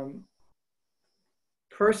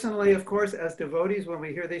 Personally, of course, as devotees, when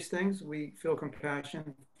we hear these things, we feel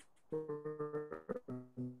compassion for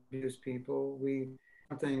abused people.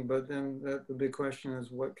 But then the big question is,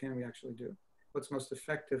 what can we actually do? What's most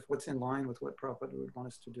effective? What's in line with what Prabhupada would want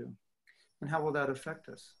us to do? And how will that affect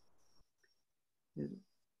us? It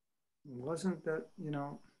wasn't that,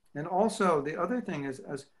 and also the other thing is,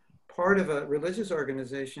 as part of a religious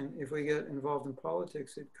organization, if we get involved in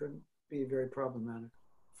politics, it could be very problematic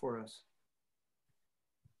for us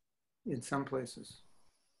in some places.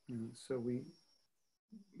 So we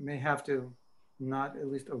may have to not at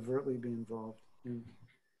least overtly be involved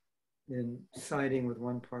in siding with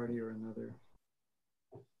one party or another.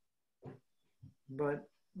 But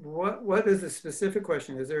what is the specific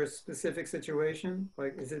question? Is there a specific situation?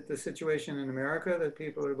 Like, is it the situation in America that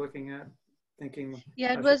people are looking at, thinking?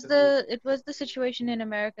 Yeah, it was the situation in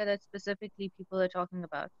America that specifically people are talking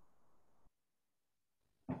about.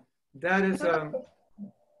 That is,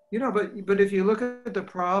 but if you look at the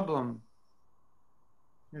problem,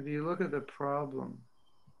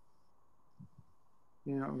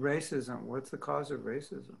 You know, racism, what's the cause of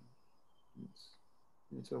racism?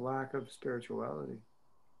 It's a lack of spirituality.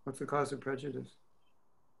 What's the cause of prejudice?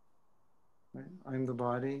 Right? I'm the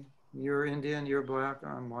body, you're Indian, you're black,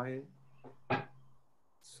 I'm white.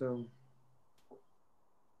 So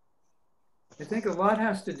I think a lot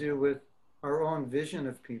has to do with our own vision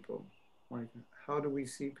of people. Like, how do we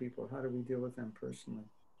see people? How do we deal with them personally?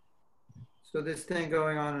 So this thing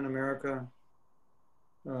going on in America,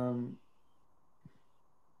 you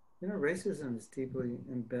know, racism is deeply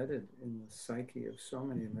embedded in the psyche of so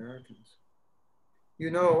many Americans.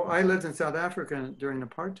 You know, I lived in South Africa during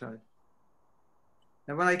apartheid.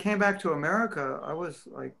 And when I came back to America, I was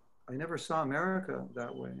like, I never saw America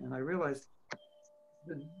that way. And I realized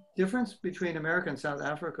the difference between America and South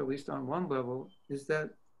Africa, at least on one level, is that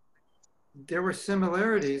there were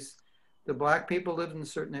similarities. The black people lived in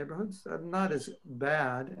certain neighborhoods, not as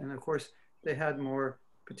bad. And of course, they had more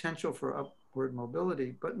potential for upward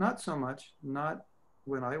mobility, but not so much, not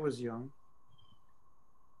when I was young.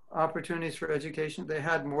 Opportunities for education, they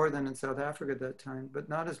had more than in South Africa at that time, but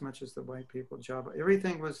not as much as the white people. Job,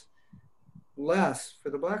 everything was less for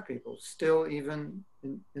the black people. Still, even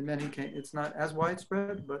in many cases, it's not as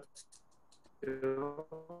widespread, but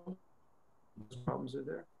still, problems are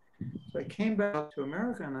there. So I came back to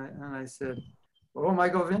America and I said, oh my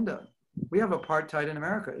Govinda, we have apartheid in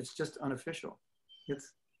America. It's just unofficial.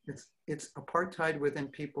 It's apartheid within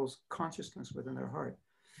people's consciousness, within their heart.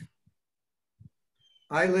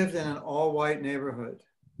 I lived in an all-white neighborhood,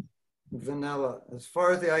 vanilla. As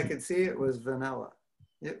far as the eye could see, it was vanilla.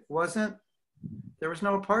 It wasn't, there was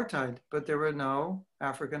no apartheid, but there were no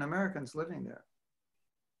African Americans living there.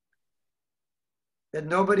 And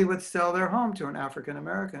nobody would sell their home to an African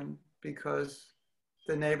American because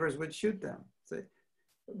the neighbors would shoot them. Say,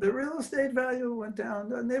 the real estate value went down,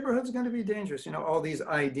 the neighborhood's going to be dangerous. You know, all these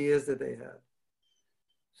ideas that they had.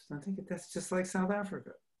 So I think that's just like South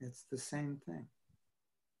Africa. It's the same thing.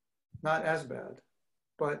 Not as bad,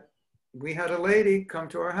 but we had a lady come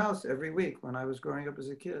to our house every week when I was growing up as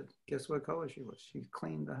a kid. Guess what color she was? She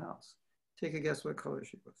cleaned the house. Take a guess what color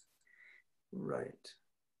she was. Right.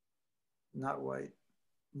 Not white,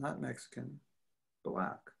 not Mexican,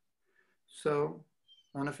 black. So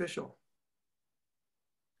unofficial.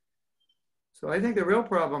 So I think the real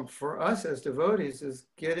problem for us as devotees is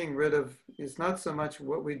getting rid of, it's not so much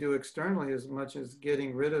what we do externally as much as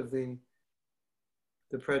getting rid of the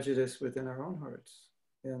prejudice within our own hearts.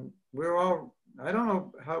 And we're all, I don't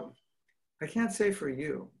know how, I can't say for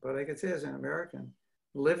you, but I could say as an American,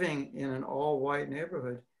 living in an all-white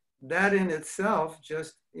neighborhood, that in itself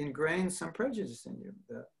just ingrains some prejudice in you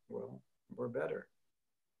that, well, we're better.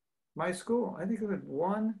 My school, I think we had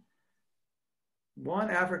one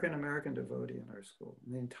African-American devotee in our school,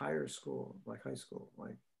 in the entire school, like high school,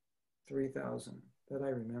 like 3,000 that I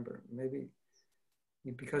remember. Maybe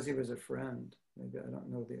because he was a friend, maybe I don't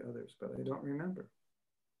know the others, but I don't remember.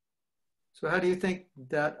 So how do you think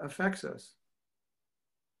that affects us?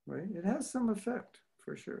 Right? It has some effect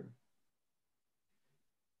for sure.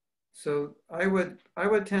 So I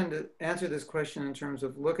would tend to answer this question in terms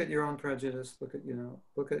of look at your own prejudice, look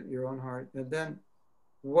at your own heart, and then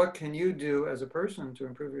what can you do as a person to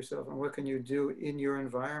improve yourself, and what can you do in your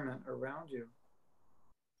environment around you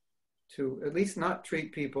to at least not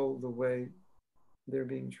treat people the way they're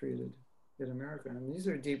being treated in America. And these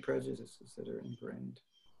are deep prejudices that are ingrained.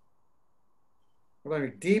 Well,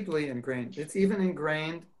 deeply ingrained. It's even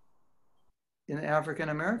ingrained in African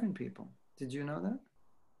American people. Did you know that?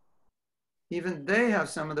 Even they have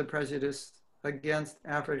some of the prejudice against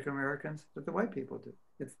African Americans that the white people do.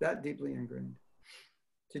 It's that deeply ingrained.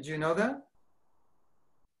 Did you know that?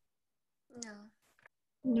 No.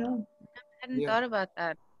 No. I hadn't thought about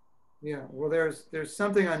that. Yeah, well, there's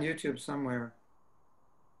something on YouTube somewhere,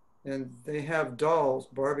 and they have dolls,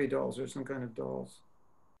 Barbie dolls or some kind of dolls.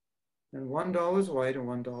 And one doll is white and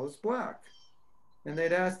one doll is black. And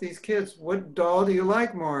they'd ask these kids, what doll do you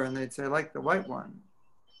like more? And they'd say, I like the white one.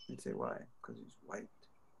 They'd say, why? Because he's white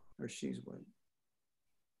or she's white.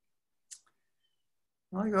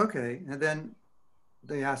 I'm like, okay. And then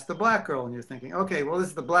they asked the black girl, and you're thinking, okay, well, this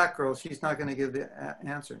is the black girl. She's not going to give the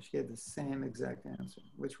answer. She gave the same exact answer.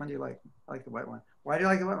 Which one do you like? I like the white one. Why do you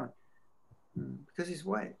like the white one? Because he's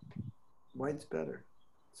white. White's better.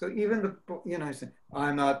 So even the, I say,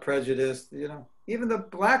 I'm not prejudiced, even the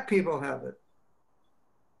black people have it.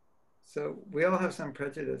 So we all have some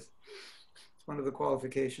prejudice. It's one of the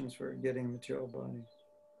qualifications for getting a material body,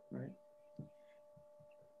 right?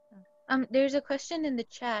 There's a question in the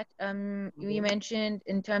chat. You mentioned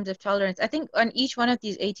in terms of tolerance. I think on each one of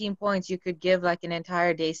these 18 points, you could give like an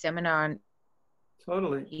entire day seminar on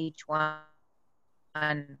totally each one.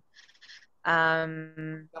 Tell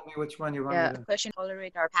me which one you want me Yeah, to. question: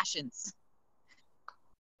 tolerate our passions.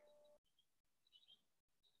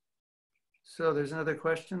 So there's another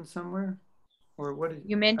question somewhere, or what did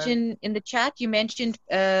You mentioned in the chat. You mentioned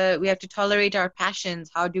we have to tolerate our passions.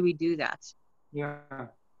 How do we do that? Yeah.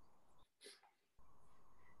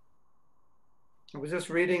 I was just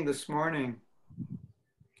reading this morning.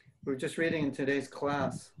 We were just reading in today's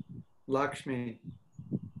class, Lakshmi.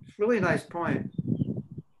 It's a really nice point.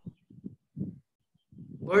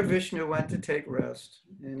 Lord Vishnu went to take rest,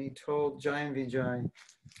 and he told Jai and Vijay,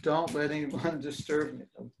 don't let anyone disturb me.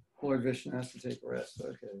 Lord Vishnu has to take rest.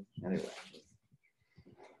 Okay. Anyway,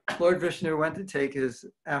 Lord Vishnu went to take his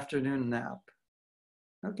afternoon nap.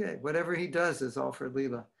 Okay, whatever he does is all for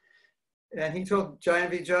Leela. And he told Jai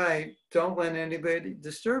and Vijay, don't let anybody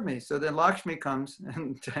disturb me. So then Lakshmi comes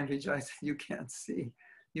and Jai and Vijay said, you can't see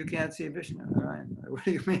Vishnu. All right, what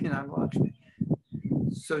do you mean I'm Lakshmi?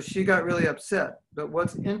 So she got really upset. But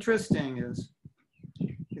what's interesting is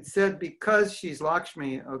it said because she's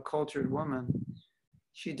Lakshmi, a cultured woman,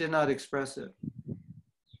 she did not express it.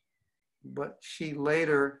 But she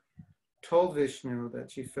later told Vishnu that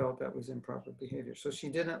she felt that was improper behavior. So she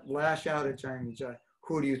didn't lash out at Jai and Vijay.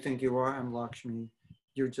 Who do you think you are? I'm Lakshmi.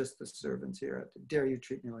 You're just the servants here. How dare you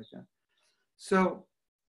treat me like that? So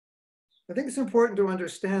I think it's important to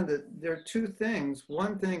understand that there are two things.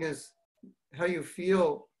 One thing is how you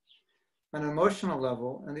feel on an emotional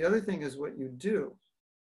level, and the other thing is what you do.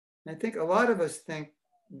 And I think a lot of us think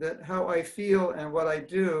that how I feel and what I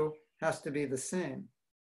do has to be the same.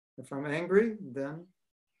 If I'm angry, then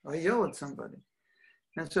I yell at somebody.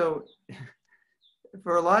 And so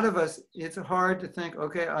for a lot of us, it's hard to think,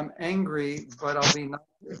 okay, I'm angry, but I'll be nice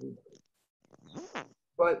to everybody.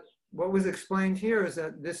 But what was explained here is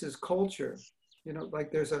that this is culture. You know,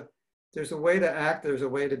 like there's a way to act, there's a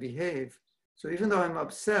way to behave. So even though I'm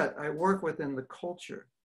upset, I work within the culture,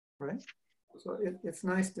 right? So it's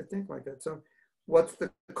nice to think like that. So what's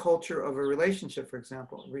the culture of a relationship, for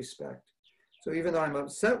example? Respect. So even though I'm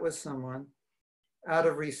upset with someone, out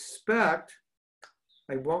of respect,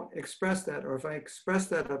 I won't express that. Or if I express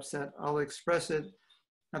that upset, I'll express it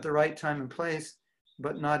at the right time and place,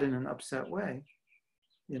 but not in an upset way,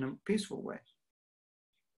 in a peaceful way.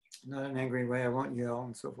 Not an angry way, I won't yell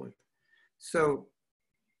and so forth. So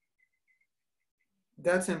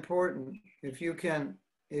that's important. If you can,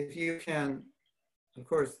 of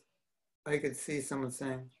course, I could see someone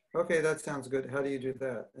saying, okay, that sounds good. How do you do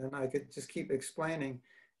that? And I could just keep explaining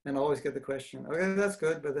and always get the question, okay, that's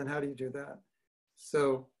good, but then how do you do that?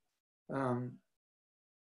 So, oh,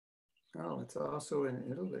 it's also in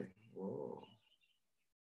Italy. Whoa.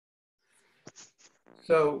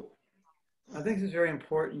 So I think it's very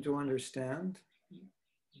important to understand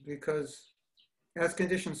because as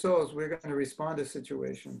conditioned souls, we're going to respond to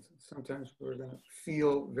situations. Sometimes we're going to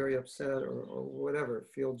feel very upset or whatever,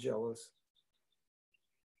 feel jealous,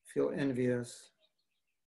 feel envious,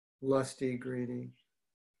 lusty, greedy.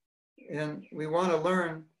 And we want to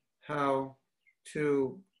learn how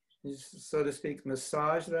to, so to speak,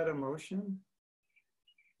 massage that emotion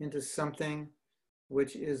into something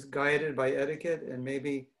which is guided by etiquette and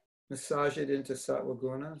maybe massage it into sattva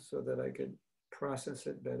guna so that I could process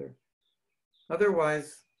it better.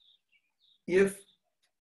 Otherwise, if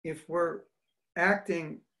we're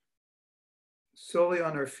acting solely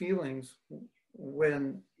on our feelings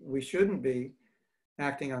when we shouldn't be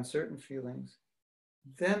acting on certain feelings,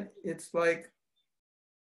 then it's like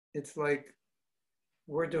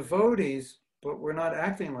we're devotees, but we're not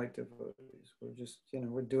acting like devotees. We're just,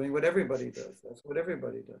 we're doing what everybody does. That's what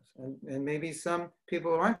everybody does. And maybe some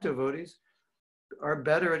people who aren't devotees are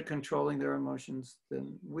better at controlling their emotions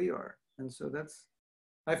than we are. And so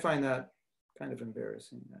I find that kind of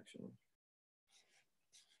embarrassing, actually.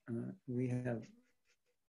 We have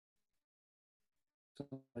so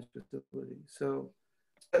much facility. So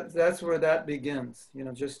that's where that begins.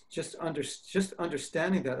 Just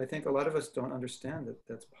understanding that. I think a lot of us don't understand that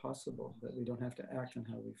that's possible, that we don't have to act on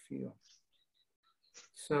how we feel.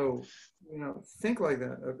 So, think like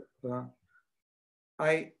that.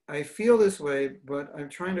 I feel this way, but I'm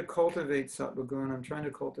trying to cultivate sattva guna. I'm trying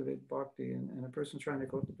to cultivate bhakti, and a person trying to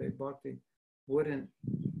cultivate bhakti wouldn't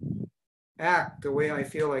act the way I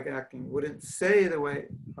feel like acting, wouldn't say the way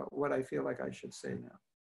what I feel like I should say now.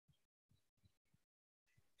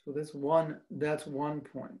 So that's one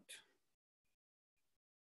point.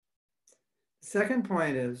 The second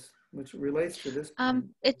point is, which relates to this point.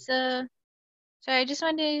 Sorry, I just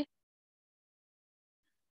want to.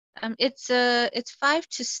 It's 5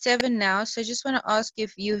 to 7 now, so I just want to ask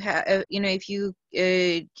if you have, if you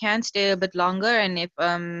can stay a bit longer, and if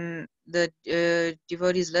the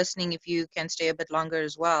devotees listening, if you can stay a bit longer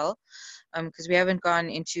as well, because we haven't gone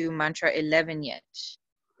into mantra 11 yet.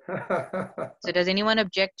 So does anyone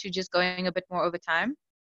object to just going a bit more over time?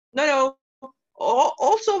 No.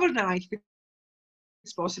 Also overnight, if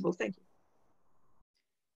it's possible. Thank you.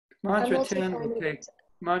 Mantra 10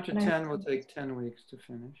 will take 10 weeks to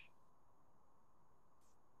finish.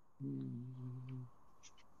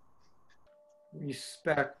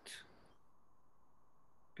 Respect.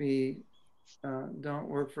 Don't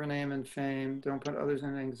work for name and fame. Don't put others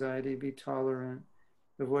in anxiety. Be tolerant.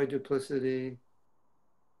 Avoid duplicity.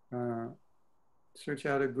 Search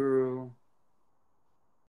out a guru.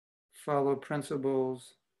 Follow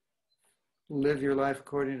principles. Live your life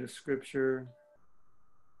according to scripture.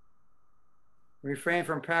 Refrain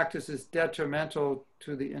from practices detrimental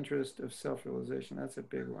to the interest of self-realization. That's a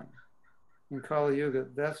big one. In Kali Yuga,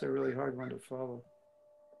 that's a really hard one to follow.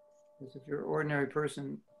 Because if you're an ordinary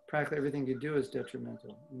person, practically everything you do is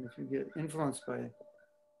detrimental. And if you get influenced by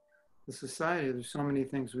the society, there's so many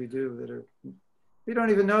things we do that are, we don't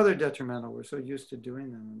even know they're detrimental. We're so used to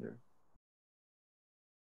doing them.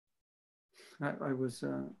 And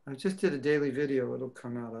I just did a daily video. It'll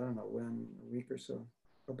come out, I don't know when, a week or so,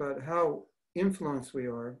 about how influenced we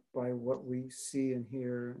are by what we see and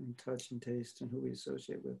hear and touch and taste and who we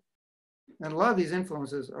associate with. And a lot of these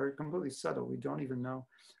influences are completely subtle. We don't even know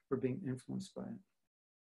we're being influenced by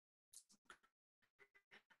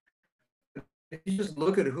it. If you just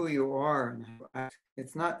look at who you are and how you act,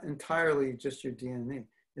 it's not entirely just your DNA,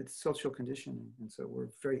 it's social conditioning. And so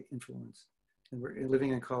we're very influenced. And we're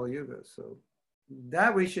living in Kali Yuga. So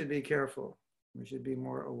that we should be careful. We should be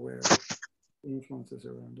more aware of the influences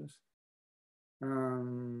around us.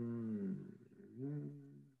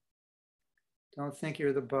 Don't think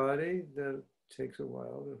you're the body. That takes a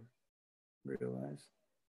while to realize.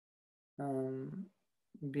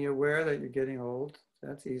 Be aware that you're getting old.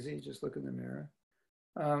 That's easy. Just look in the mirror.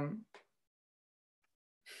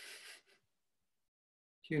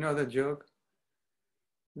 You know the joke?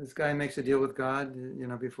 This guy makes a deal with God,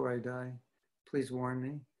 before I die, please warn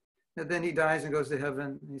me. And then he dies and goes to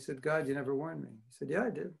heaven. And he said, God, you never warned me. He said, yeah, I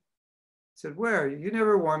did. He said, where? You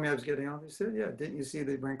never warned me I was getting old. He said, yeah, didn't you see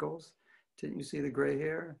the wrinkles? Didn't you see the gray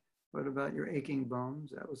hair? What about your aching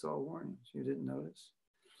bones? That was all warnings. You didn't notice.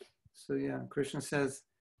 So yeah, Krishna says,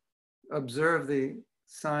 observe the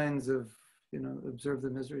signs of, observe the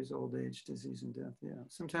miseries, old age, disease, and death. Yeah,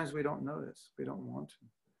 sometimes we don't notice. We don't want to.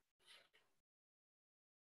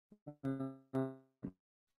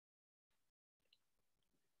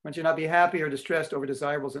 One should not be happy or distressed over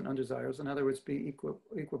desirables and undesirables. In other words, be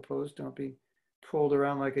equiposed. Don't be pulled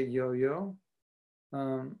around like a yo-yo.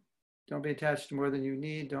 Don't be attached to more than you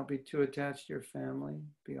need. Don't be too attached to your family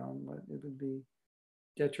beyond what it would be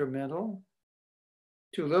detrimental.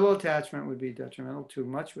 Too little attachment would be detrimental. Too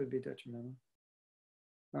much would be detrimental.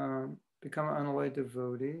 Become an unalloyed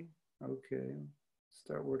devotee. Okay,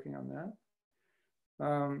 start working on that.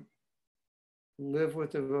 Live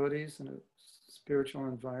with devotees in a spiritual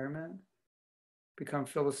environment. Become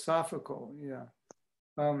philosophical. Yeah.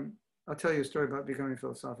 I'll tell you a story about becoming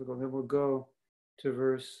philosophical. Then we'll go to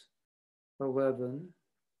verse 11.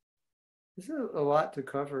 This is a lot to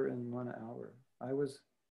cover in 1 hour. I was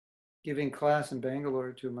giving class in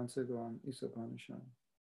Bangalore 2 months ago on Isopanisad.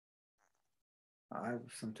 I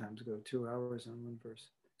sometimes go 2 hours on one verse.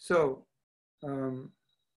 So,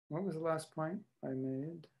 what was the last point I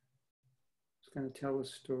made? I was going to tell a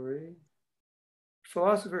story.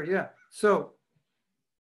 Philosopher, yeah. So,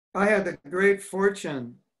 I had the great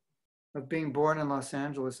fortune of being born in Los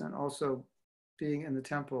Angeles and also being in the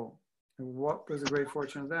temple. And what was the great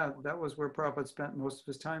fortune of that? That was where Prabhupada spent most of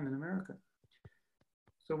his time in America.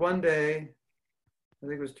 So one day, I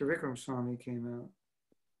think it was Trivikram Swami came out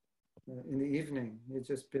in the evening. He had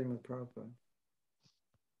just been with Prabhupada.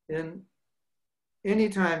 And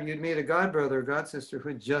anytime you'd meet a god brother or god sister who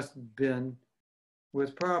had just been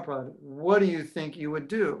with Prabhupada, what do you think you would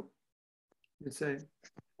do? You'd say,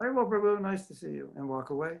 "Very well, Prabhu, nice to see you," and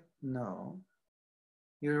walk away? No.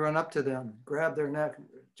 You'd run up to them, grab their neck, and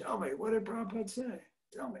tell me, what did Prabhupada say?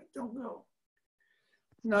 Tell me, don't go.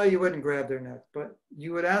 No, you wouldn't grab their neck, but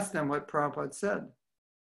you would ask them what Prabhupada said.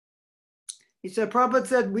 He said, Prabhupada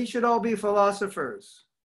said, we should all be philosophers.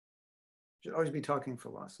 We should always be talking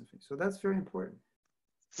philosophy. So that's very important.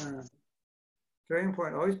 Very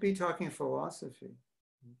important. Always be talking philosophy.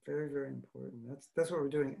 Very, very important. That's what we're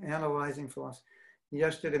doing, analyzing philosophy.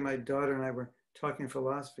 Yesterday, my daughter and I were talking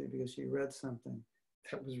philosophy because she read something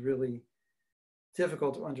that was really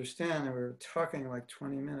difficult to understand. And we were talking like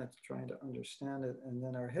 20 minutes trying to understand it. And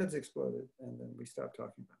then our heads exploded and then we stopped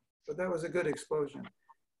talking about it. But that was a good explosion.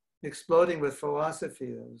 exploding with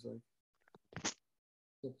philosophy. That was like,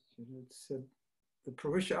 it said, the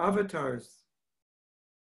Purusha avatars,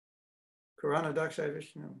 Karana Dakshai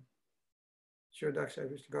Vishnu, Shura Dakshai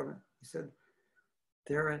Vishnu government. He said,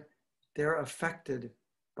 they're affected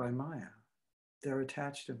by Maya. They're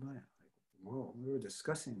attached to Maya. Like, whoa, we were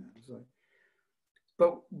discussing that. It's like,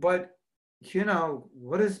 but you know,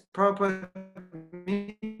 what does Prabhupada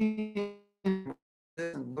mean?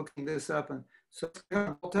 And looking this up, and so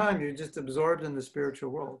the whole time you're just absorbed in the spiritual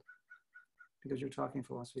world because you're talking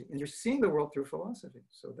philosophy and you're seeing the world through philosophy.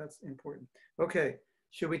 So that's important. Okay,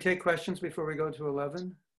 should we take questions before we go to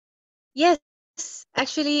 11? Yes,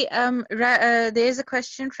 actually, there is a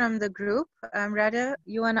question from the group. Radha,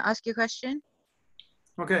 you want to ask your question?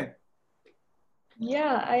 Okay.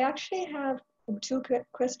 Yeah, I actually have two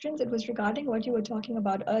questions. It was regarding what you were talking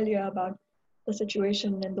about earlier about the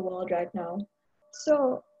situation in the world right now.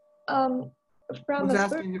 So, from Who's a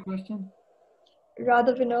asking the question?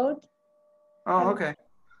 Radha Vinod. Oh, okay.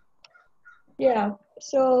 Yeah.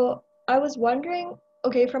 So I was wondering,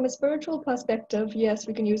 okay, from a spiritual perspective, yes,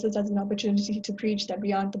 we can use this as an opportunity to preach that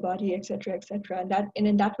we aren't the body, etc., etc., and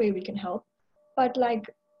in that way we can help. But like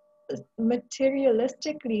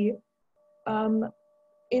materialistically,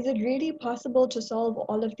 is it really possible to solve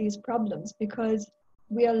all of these problems? Because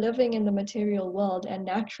we are living in the material world, and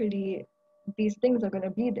naturally, these things are going to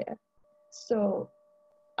be there. So,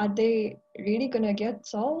 are they really going to get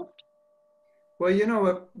solved? Well, you know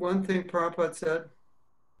what one thing Prabhupada said,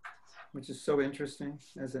 which is so interesting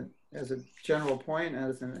as a general point,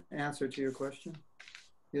 as an answer to your question,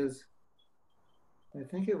 is I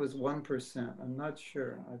think it was 1%. I'm not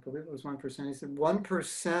sure. I believe it was 1%. He said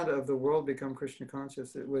 1% of the world become Krishna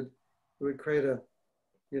conscious. It would create a,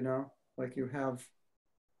 you know, like you have,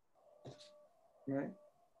 right?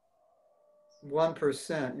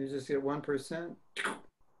 1%. You just get 1%,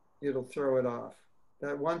 it'll throw it off.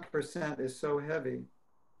 That 1% is so heavy,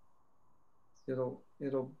 it'll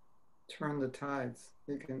turn the tides.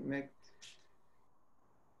 It can make.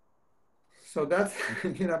 So that's,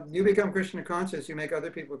 you know, you become Krishna conscious, you make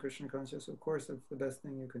other people Krishna conscious. Of course, that's the best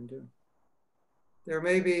thing you can do. There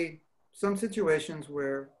may be some situations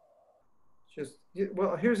where just,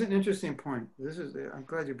 well, here's an interesting point. This is, I'm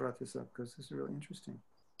glad you brought this up because this is really interesting.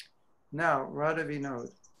 Now, Radha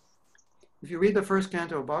Vinod, if you read the first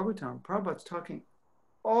canto of Bhagavatam, Prabhupada's talking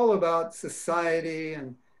all about society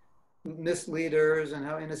and misleaders and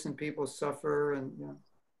how innocent people suffer and, you know.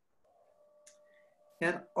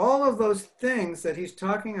 And all of those things that he's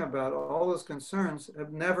talking about, all those concerns,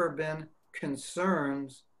 have never been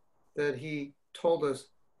concerns that he told us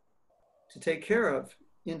to take care of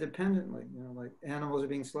independently. You know, like animals are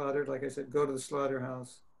being slaughtered. Like I said, go to the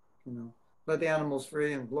slaughterhouse, you know, let the animals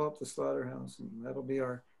free and blow up the slaughterhouse. And that'll be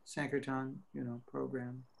our Sankirtan, you know,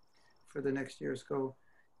 program for the next years. Go,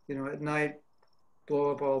 you know, at night, blow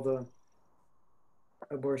up all the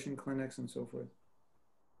abortion clinics and so forth.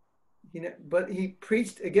 But he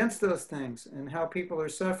preached against those things and how people are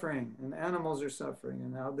suffering and animals are suffering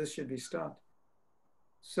and how this should be stopped.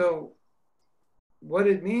 So what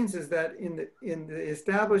it means is that in the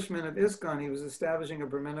establishment of ISKCON, he was establishing a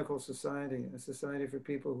Brahminical society, a society for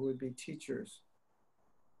people who would be teachers.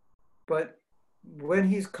 But when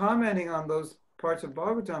he's commenting on those parts of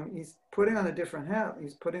Bhagavatam, he's putting on a different hat.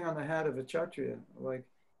 He's putting on the hat of a Kshatriya. Like,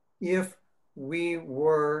 if we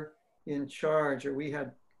were in charge or we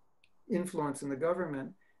had influence in the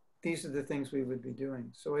government, these are the things we would be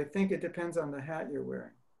doing. So I think it depends on the hat you're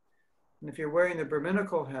wearing. And if you're wearing the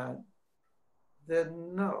Brahminical hat,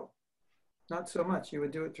 then no, not so much. You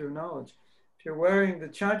would do it through knowledge. If you're wearing the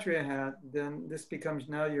Kshatriya hat, then this becomes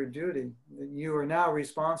now your duty. You are now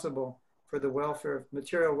responsible for the welfare,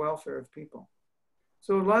 material welfare of people.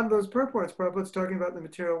 So a lot of those purports, Prabhupada's talking about the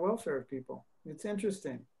material welfare of people. It's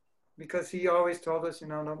interesting because he always told us, you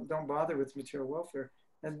know, don't bother with material welfare.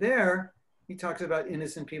 And there, he talks about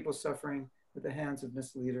innocent people suffering at the hands of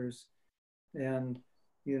misleaders and,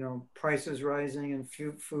 you know, prices rising and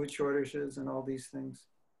food shortages and all these things.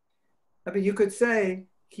 I mean, you could say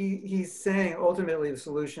he's saying ultimately the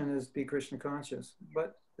solution is be Krishna conscious.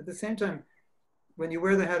 But at the same time, when you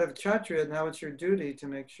wear the hat of Kshatriya, now it's your duty to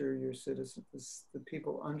make sure your citizens, the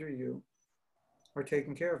people under you, are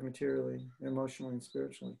taken care of materially, emotionally, and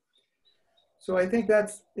spiritually. So I think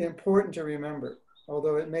that's important to remember.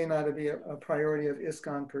 Although it may not be a priority of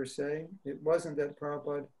ISKCON per se, it wasn't that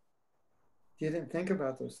Prabhupada didn't think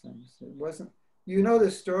about those things. It wasn't, you know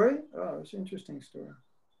this story? Oh, it's an interesting story.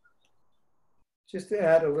 Just to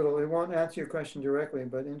add a little, it won't answer your question directly,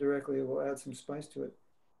 but indirectly it will add some spice to it.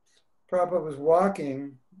 Prabhupada was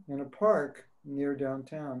walking in a park near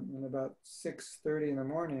downtown, and about 6:30 in the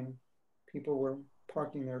morning, people were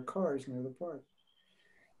parking their cars near the park.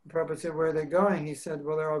 Prabhupada said, where are they going? He said,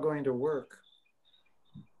 well, they're all going to work,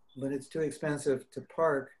 but it's too expensive to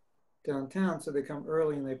park downtown, so they come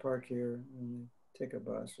early and they park here and they take a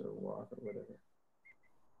bus or walk or whatever.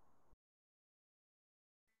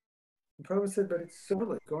 And Prabhupada said, but it's so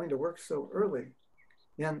early, going to work so early.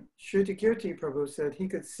 And Shruti Kirti Prabhu said he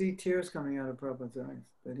could see tears coming out of Prabhupada's eyes,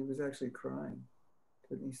 that he was actually crying.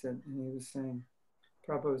 But he said, and he was saying,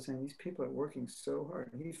 Prabhupada was saying, these people are working so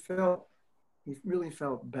hard. He really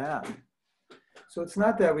felt bad. So it's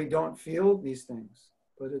not that we don't feel these things,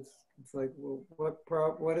 but it's like, well,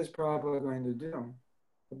 what is Prabhupada going to do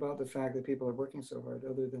about the fact that people are working so hard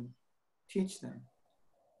other than teach them?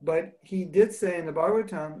 But he did say in the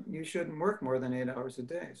Bhagavatam, you shouldn't work more than 8 hours a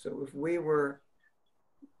day. So if we were,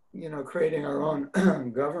 creating our own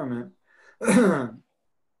government,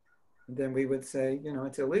 then we would say,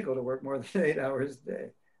 it's illegal to work more than 8 hours a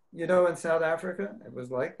day. In South Africa, it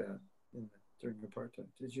was like that during apartheid.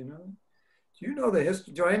 Did you know that? Do you know the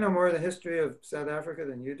history? Do I know more of the history of South Africa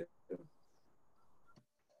than you do?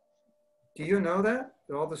 Do you know that?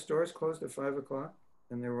 All the stores closed at 5 o'clock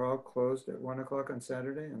and they were all closed at 1 o'clock on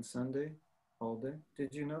Saturday and Sunday, all day.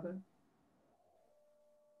 Did you know that?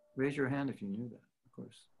 Raise your hand if you knew that, of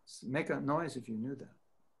course. Make a noise if you knew that.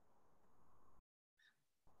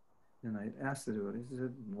 And I asked the devotee, he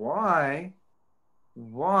said, why?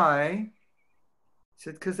 Why? He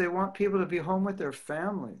said, because they want people to be home with their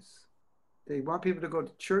families. They want people to go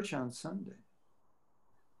to church on Sunday.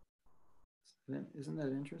 Isn't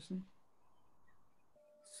that interesting?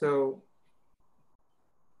 So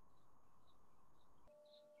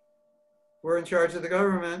we're in charge of the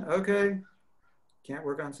government. Okay, can't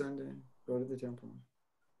work on Sunday. Go to the temple.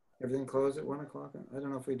 Everything closed at 1 o'clock. I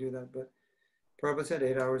don't know if we do that, but Prabhupada said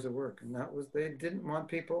 8 hours of work, and that was, they didn't want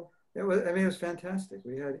people. It was fantastic.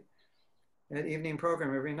 We had an evening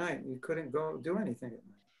program every night. You couldn't go do anything at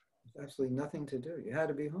night. There's absolutely nothing to do. You had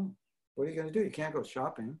to be home. What are you going to do? You can't go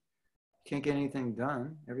shopping. You can't get anything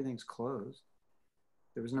done. Everything's closed.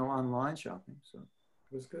 There was no online shopping, so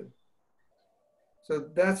it was good. So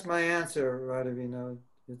that's my answer, Radhavina.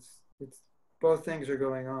 It's both things are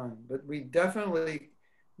going on, but we could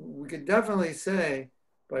definitely say,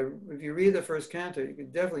 if you read the first canto, you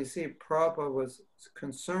could definitely see Prabhupada was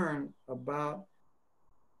concerned about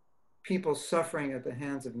people suffering at the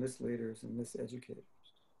hands of misleaders and miseducators.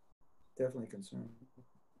 Definitely concerned.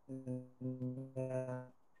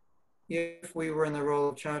 If we were in the role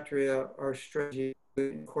of Kshatriya, our strategy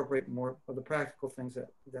would incorporate more of the practical things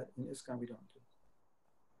that in ISKCON we don't do.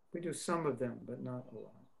 We do some of them, but not a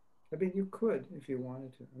lot. I mean, you could if you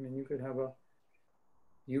wanted to. I mean, you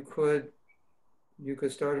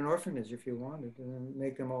could start an orphanage if you wanted and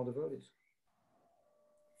make them all devotees.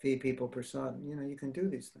 Feed people prasad. You can do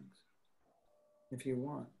these things if you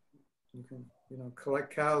want. You can,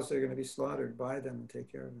 collect cows that are going to be slaughtered, buy them and take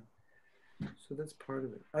care of them. So that's part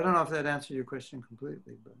of it. I don't know if that answered your question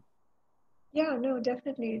completely, but. Yeah, no,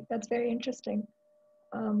 definitely. That's very interesting.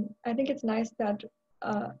 I think it's nice that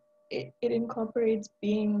it incorporates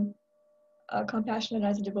being compassionate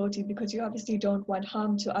as a devotee, because you obviously don't want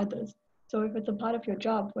harm to others. So if it's a part of your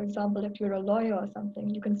job, for example, if you're a lawyer or something,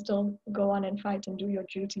 you can still go on and fight and do your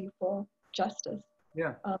duty for justice.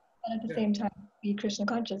 Yeah. But at the same time, be Krishna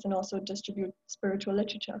conscious and also distribute spiritual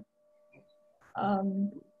literature.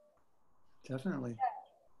 Definitely.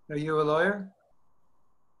 Are you a lawyer?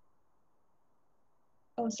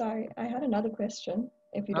 Oh, sorry. I had another question,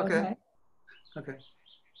 if you don't mind. Okay.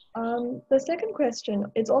 The second question,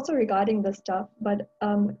 it's also regarding this stuff, but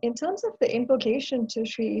in terms of the invocation to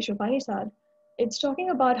Sri Isopanisad, it's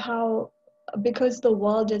talking about how, because the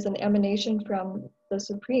world is an emanation from the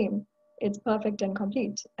Supreme, it's perfect and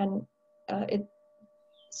complete. And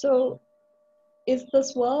so is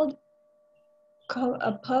this world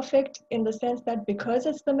perfect in the sense that because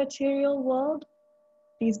it's the material world,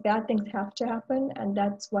 these bad things have to happen, and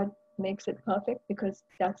that's what makes it perfect, because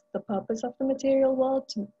that's the purpose of the material world,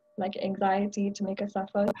 to like anxiety, to make us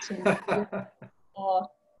suffer, or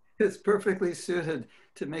it's perfectly suited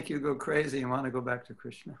to make you go crazy and want to go back to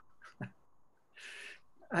Krishna.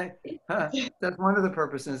 That's one of the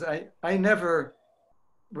purposes. I never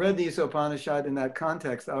read the Isopanisad in that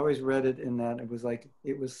context. I always read it in that it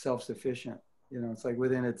was self-sufficient. It's like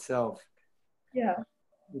within itself. Yeah.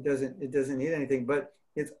 It doesn't need anything. But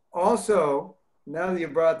it's also, now that you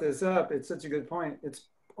brought this up, it's such a good point. It's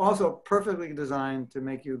also perfectly designed to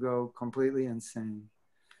make you go completely insane.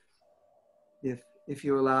 If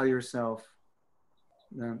you allow yourself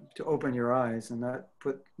to open your eyes and not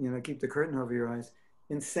keep the curtain over your eyes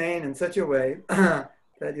insane in such a way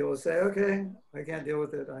that you will say, okay, I can't deal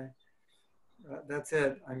with it. That's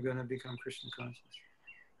it. I'm going to become Krishna conscious.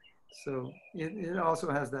 So it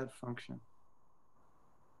also has that function.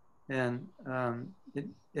 And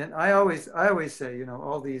and I always say, you know,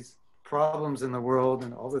 all these problems in the world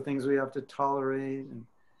and all the things we have to tolerate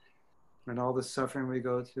and all the suffering we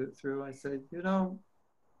go through, I say, you know,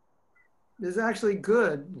 is actually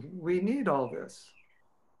good. We need all this.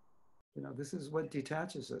 You know, this is what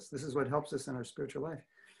detaches us. This is what helps us in our spiritual life.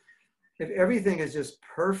 If everything is just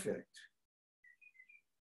perfect,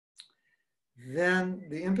 then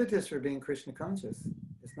the impetus for being Krishna conscious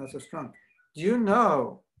is not so strong. Do you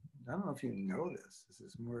know, I don't know if you know this, this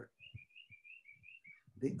is more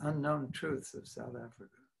the unknown truths of South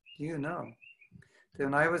Africa. Do you know that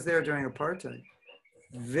when I was there during apartheid,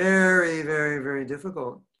 very, very, very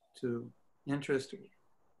difficult to interest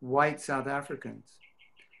white South Africans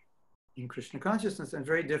in Krishna consciousness, and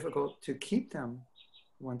very difficult to keep them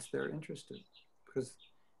once they're interested because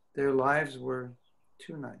their lives were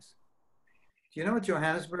too nice. Do you know what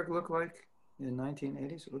Johannesburg looked like in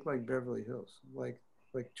 1980s? It looked like Beverly Hills. Like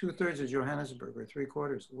 2/3 of Johannesburg or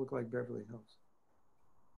 3/4 looked like Beverly Hills.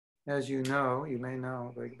 As you know, you may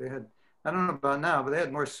know, like they had, I don't know about now, but they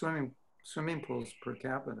had more swimming pools per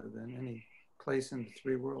capita than any place in the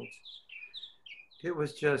three worlds. It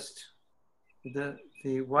was just,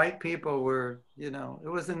 the white people were, you know, it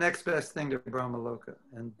was the next best thing to Brahmaloka.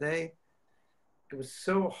 And it was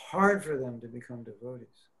so hard for them to become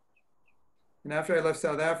devotees. And after I left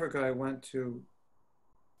South Africa, I went to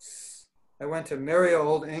merry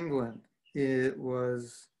old England. It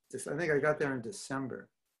was, I think I got there in December.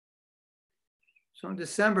 So in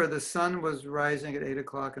December, the sun was rising at 8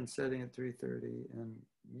 o'clock and setting at 3:30. And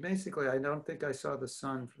basically, I don't think I saw the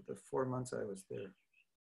sun for the 4 months I was there.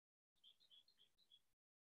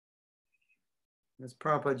 As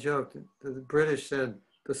Prabhupada joked, the British said,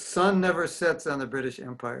 the sun never sets on the British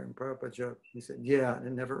Empire. And Prabhupada joked, he said, yeah,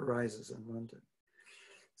 it never rises in London.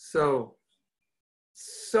 So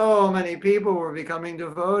many people were becoming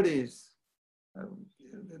devotees.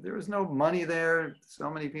 There was no money there.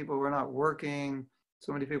 So many people were not working.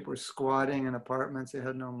 So many people were squatting in apartments. They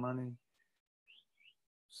had no money.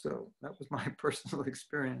 So that was my personal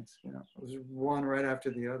experience. You know, it was one right after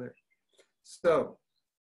the other. So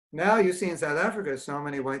now you see in South Africa, so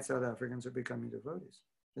many white South Africans are becoming devotees,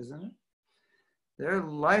 isn't it? Their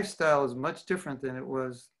lifestyle is much different than it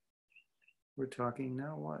was, we're talking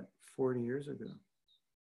now, what, 40 years ago?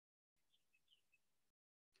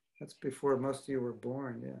 That's before most of you were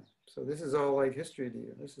born, yeah. So this is all like history to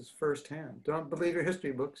you. This is firsthand. Don't believe your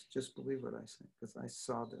history books, just believe what I say, because I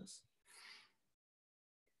saw this.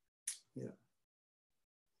 Yeah.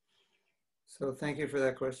 So thank you for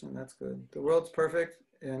that question. That's good. The world's perfect,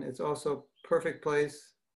 and it's also a perfect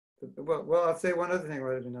place. Well, I'll say one other thing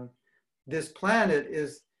right now. This planet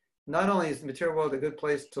is, not only is the material world a good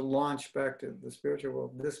place to launch back to the spiritual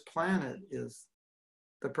world, this planet is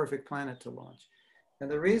the perfect planet to launch. And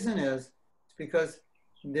the reason is because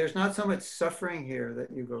there's not so much suffering here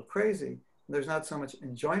that you go crazy. There's not so much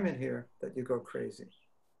enjoyment here that you go crazy.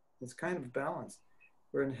 It's kind of balanced.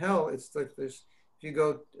 Where in hell, it's like if you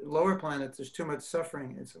go lower planets, there's too much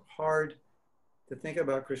suffering. It's hard to think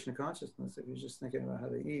about Krishna consciousness if you're just thinking about how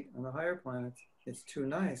to eat. On the higher planets, it's too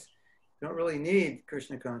nice. You don't really need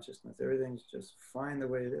Krishna consciousness. Everything's just fine the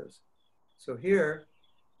way it is. So here,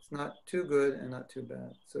 it's not too good and not too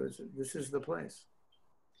bad. So this is the place.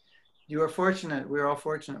 You are fortunate. We're all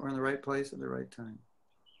fortunate. We're in the right place at the right time.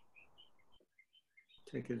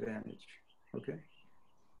 Take advantage. Okay?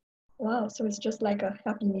 Wow, so it's just like a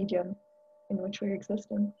happy medium in which we're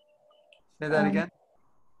existing. Say that again?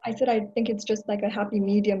 I said I think it's just like a happy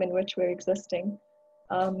medium in which we're existing.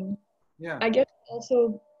 Yeah. I guess it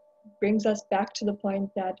also brings us back to the point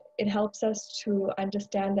that it helps us to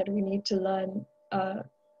understand that we need to learn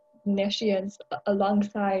nescience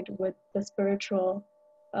alongside with the spiritual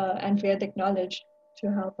and Vedic knowledge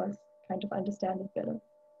to help us kind of understand it better.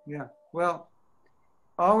 Yeah. Well,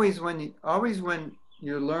 always when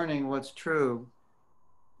you're learning what's true,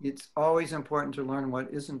 it's always important to learn what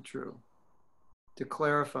isn't true, to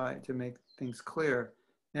clarify, to make things clear.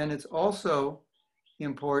 And it's also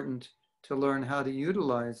important to learn how to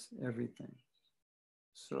utilize everything.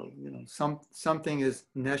 So, you know, something is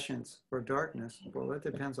nescience or darkness. Well, that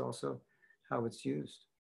depends also how it's used,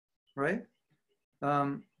 right?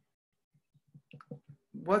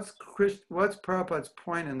 What's Prabhupada's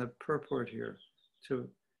point in the purport here to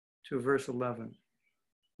verse 11?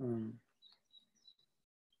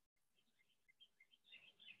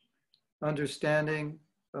 Understanding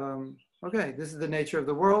okay, this is the nature of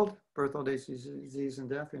the world, birth, old age, disease, and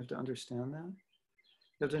death. We have to understand that.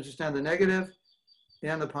 You have to understand the negative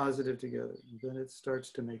and the positive together. And then it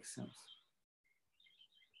starts to make sense,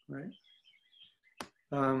 right?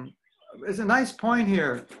 There's a nice point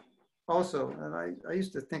here also, and I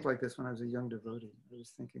used to think like this when I was a young devotee. I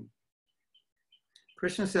was thinking,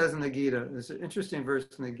 Krishna says in the Gita, there's an interesting verse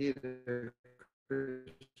in the Gita,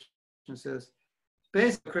 Krishna says,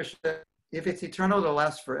 basically, Krishna, if it's eternal, it'll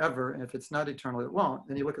last forever, and if it's not eternal, it won't.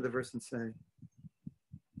 Then you look at the verse and say,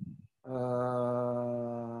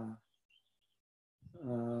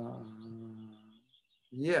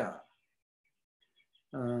 yeah.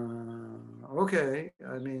 Okay,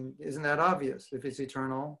 I mean, isn't that obvious? If it's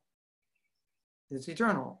eternal, it's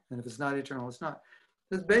eternal. And if it's not eternal, it's not.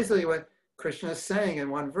 That's basically what Krishna is saying in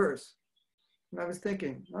one verse. And I was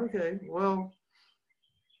thinking, okay, well,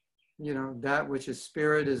 you know, that which is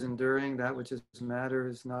spirit is enduring, that which is matter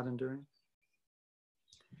is not enduring.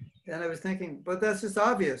 And I was thinking, but that's just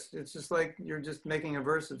obvious. It's just like you're just making a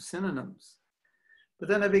verse of synonyms. But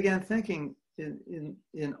then I began thinking,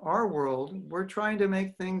 in our world, we're trying to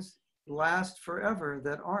make things last forever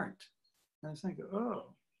that aren't. And I was thinking,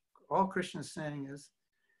 oh, all Krishna is saying is,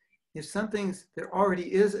 if something's, there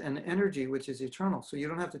already is an energy which is eternal. So you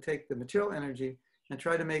don't have to take the material energy and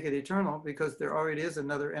try to make it eternal, because there already is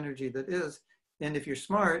another energy that is. And if you're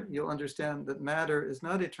smart, you'll understand that matter is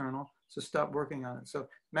not eternal, so stop working on it. So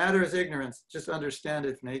matter is ignorance, just understand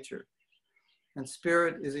its nature. And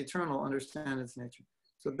spirit is eternal, understand its nature.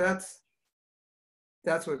 So that's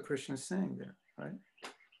what Krishna is saying there, right?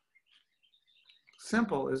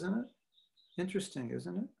 Simple, isn't it? Interesting,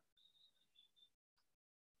 isn't it?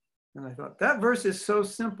 And I thought, that verse is so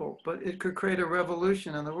simple, but it could create a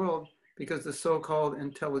revolution in the world, because the so-called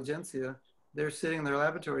intelligentsia, they're sitting in their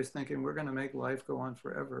laboratories thinking, we're going to make life go on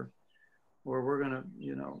forever, or we're going to,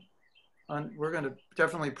 you know, we're going to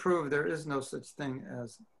definitely prove there is no such thing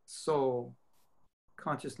as soul.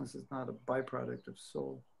 Consciousness is not a byproduct of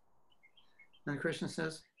soul. And Krishna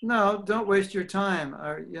says, no, don't waste your time.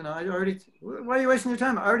 You know, why are you wasting your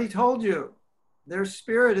time? I already told you. There's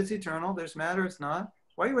spirit, it's eternal. There's matter, it's not.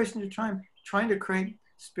 Why are you wasting your time trying to create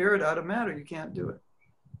spirit out of matter? You can't do it.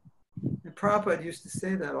 And Prabhupada used to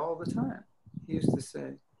say that all the time. He used to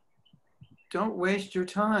say, don't waste your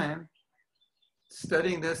time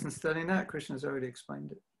studying this and studying that. Krishna's already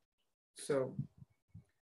explained it. So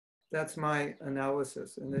that's my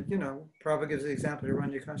analysis. And that, you know, Prabhupada gives the example of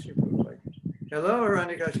Hiranyakashipu, like, hello,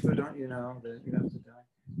 Hiranyakashipu, don't you know that you have to die?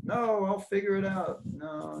 No, I'll figure it out.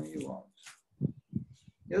 No, you won't.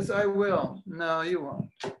 Yes, I will. No, you won't.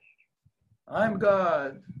 I'm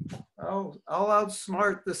God. I'll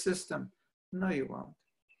outsmart the system. No, you won't.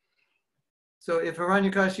 So if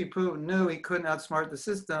Hiranyakashipu knew he couldn't outsmart the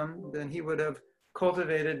system, then he would have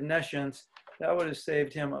cultivated nescience. That would have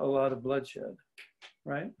saved him a lot of bloodshed,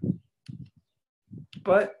 right?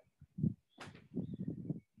 But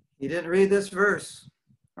he didn't read this verse.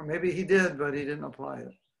 Or maybe he did, but he didn't apply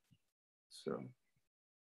it. So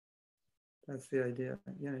that's the idea.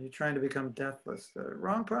 You know, you're trying to become deathless.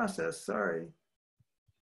 Wrong process, sorry.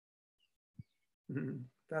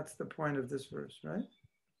 That's the point of this verse, right?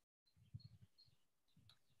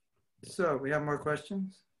 So we have more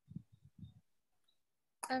questions?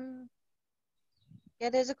 Yeah,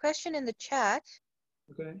 there's a question in the chat.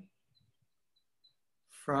 Okay.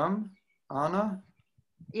 From Anna?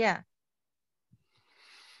 Yeah.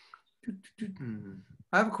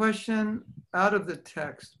 I have a question out of the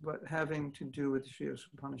text, but having to do with the Sri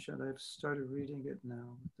Isopanisad. I've started reading it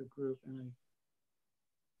now with the group, and I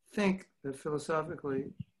think that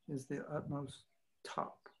philosophically is the utmost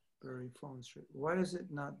top, very full and straight. Why is it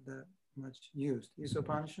not that much used?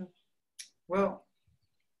 Isopanisad? Well,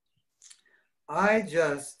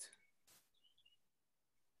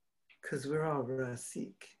 because we're all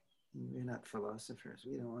Rasik, we're not philosophers,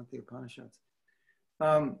 we don't want the Upanishads.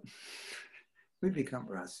 We become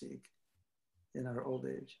Rasik in our old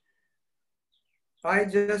age. I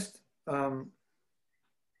just I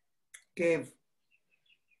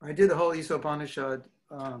did the whole Isopanisad.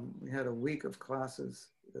 We had a week of classes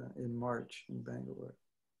in March in Bangalore.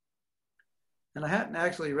 And I hadn't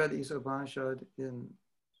actually read the Isopanisad in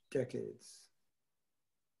decades.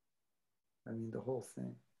 I mean, the whole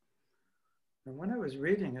thing. And when I was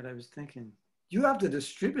reading it, I was thinking, you have to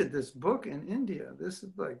distribute this book in India. This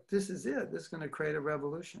is it. This is going to create a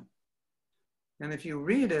revolution. And if you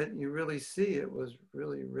read it, you really see it was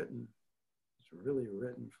really written. It's really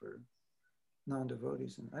written for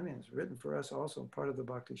non-devotees. And I mean, it's written for us also, part of the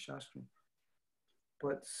Bhakti Shastri.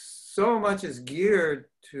 But so much is geared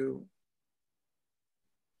to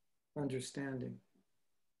understanding.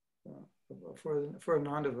 for a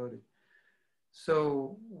non-devotee.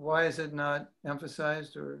 So why is it not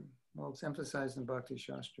emphasized? Or, well, it's emphasized in Bhakti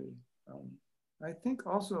Shastri. I think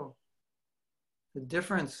also the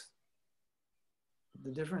difference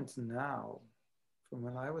now from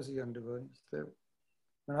when I was a young devotee,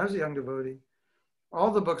 when I was a young devotee,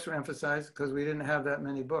 all the books were emphasized because we didn't have that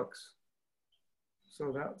many books.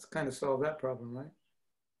 So that's kind of solved that problem, right?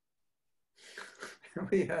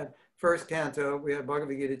 We had first canto, we had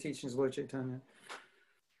Bhagavad Gita teachings of Lord Chaitanya,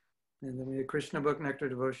 and then we had Krishna book, Nectar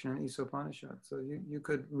Devotion, and Isopanisad. So you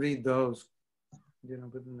could read those,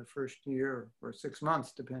 within the first year or 6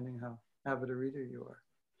 months, depending how avid a reader you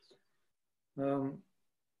are.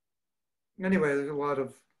 Anyway, there's a lot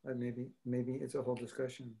of, maybe it's a whole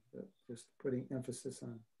discussion, just putting emphasis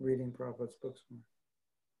on reading Prabhupada's books more.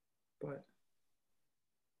 But,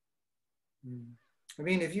 I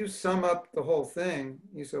mean, if you sum up the whole thing,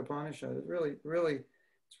 Isopanisad,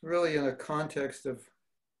 it's really in a context of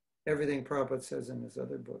everything Prabhupada says in his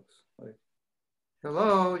other books. Like,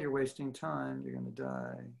 hello, you're wasting time, you're going to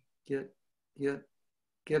die.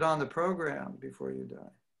 Get on the program before you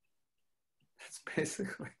die. That's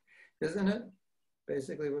basically, isn't it?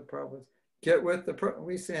 Basically what Prabhupada, get with the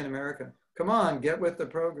we say in America, come on, get with the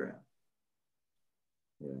program.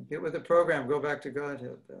 Get with the program, go back to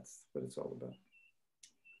Godhead. That's what it's all about.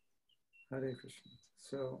 Hare Krishna.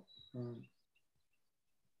 So,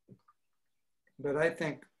 but I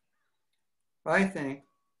think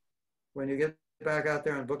when you get back out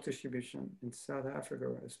there on book distribution in South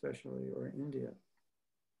Africa, especially, or India,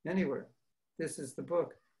 anywhere, this is the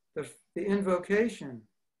book. The invocation,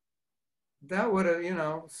 that would have,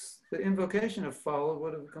 the invocation of followed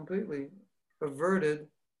would have completely averted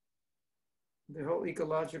the whole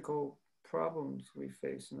ecological problems we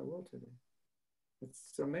face in the world today.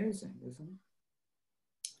 It's amazing, isn't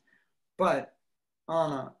it? But,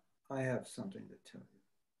 Anna, I have something to tell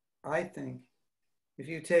you. I think if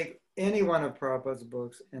you take any one of Prabhupada's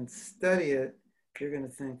books and study it, you're going to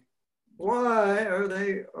think, why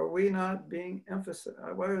are we not being emphasized?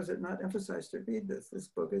 Why is it not emphasized to read this? This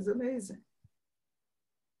book is amazing.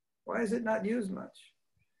 Why is it not used much?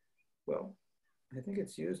 Well, I think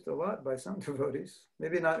it's used a lot by some devotees,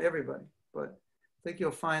 maybe not everybody, but I think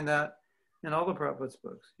you'll find that in all the Prabhupada's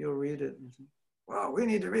books. You'll read it and think, wow, we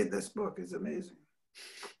need to read this book, it's amazing.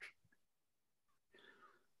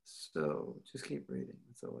 So just keep reading,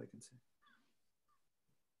 that's all I can say.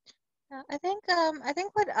 I think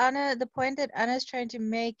the point that Anna is trying to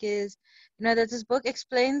make is, that this book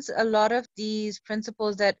explains a lot of these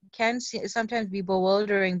principles that can sometimes be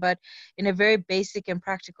bewildering, but in a very basic and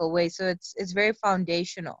practical way. So it's very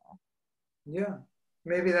foundational. Yeah,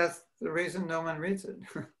 maybe that's the reason no one reads it.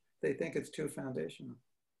 They think it's too foundational.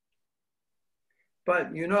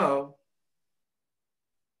 But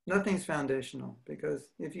nothing's foundational, because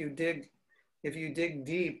if you dig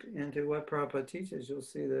deep into what Prabhupada teaches, you'll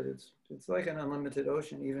see that it's like an unlimited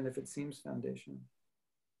ocean, even if it seems foundational.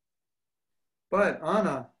 But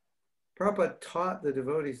Anna, Prabhupada taught the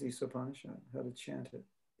devotees the Isopanisad, how to chant it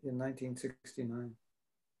in 1969.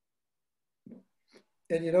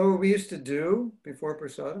 And you know what we used to do before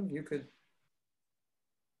prasadam? You could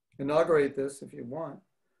inaugurate this if you want.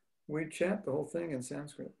 We'd chant the whole thing in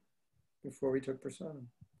Sanskrit before we took prasadam.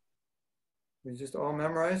 We just all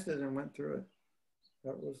memorized it and went through it.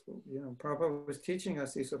 That was, Prabhupada was teaching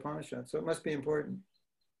us Isopanisad, so it must be important,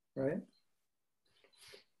 right?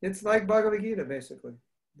 It's like Bhagavad Gita, basically.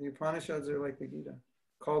 The Upanishads are like the Gita,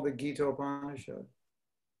 called the Gita Upanishad.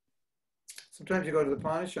 Sometimes you go to the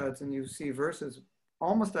Upanishads and you see verses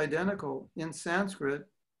almost identical in Sanskrit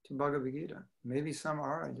to Bhagavad Gita. Maybe some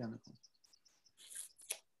are identical.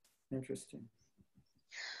 Interesting.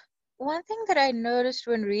 One thing that I noticed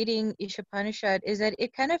when reading Isopanisad is that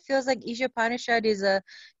it kind of feels like Isopanisad is a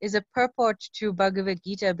purport to Bhagavad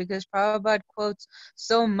Gita, because Prabhupada quotes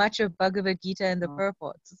so much of Bhagavad Gita in the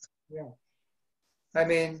purports. Yeah. I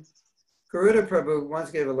mean, Garuda Prabhu once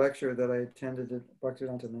gave a lecture that I attended at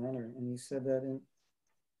Bhaktivedanta Manor, and he said that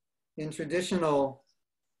in traditional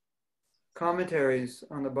commentaries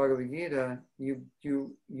on the Bhagavad Gita,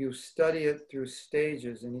 you study it through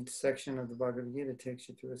stages, and each section of the Bhagavad Gita takes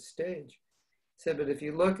you through a stage. He said, but if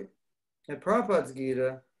you look at Prabhupada's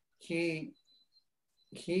Gita, he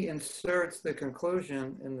inserts the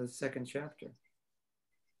conclusion in the second chapter.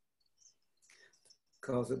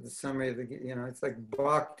 Calls it the summary of the Gita. It's like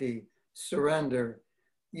bhakti, surrender.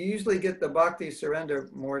 You usually get the bhakti surrender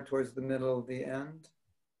more towards the middle of the end,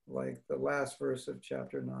 like the last verse of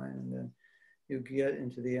chapter 9, and then you get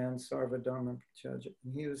into the end, Sarva Dharma Prachaja.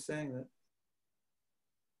 And he was saying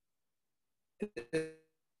that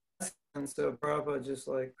and so Prabhupada just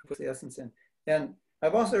like puts the essence in. And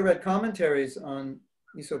I've also read commentaries on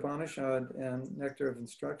Isopanisad and Nectar of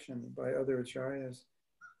Instruction by other acharyas.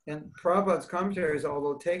 And Prabhupada's commentaries,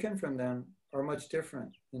 although taken from them, are much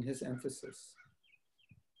different in his emphasis.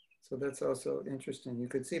 So that's also interesting. You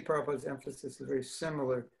could see Prabhupada's emphasis is very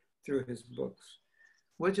similar through his books,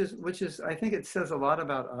 which is, I think it says a lot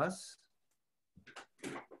about us,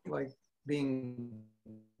 like being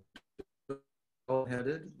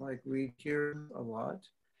dull-headed, like we hear a lot.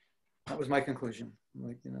 That was my conclusion.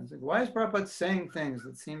 Like, you know, I was like, why is Prabhupada saying things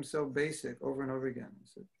that seem so basic over and over again?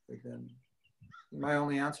 So, then my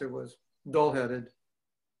only answer was dull-headed.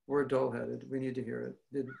 We're dull-headed. We need to hear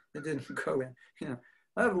it. It didn't go in. You know,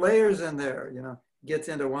 I have layers in there. You know, gets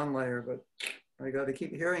into one layer, but I got to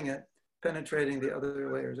keep hearing it, penetrating the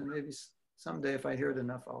other layers. And maybe someday, if I hear it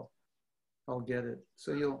enough, I'll get it.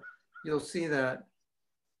 So you'll see that,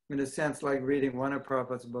 in a sense, like reading one of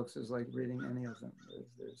Prabhupada's books is like reading any of them.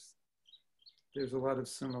 There's a lot of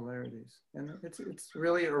similarities, and it's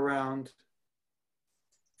really around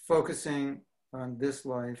focusing on this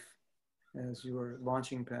life as your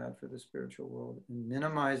launching pad for the spiritual world, and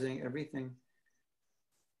minimizing everything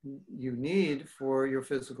you need for your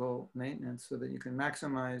physical maintenance so that you can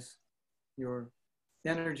maximize your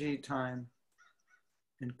energy, time,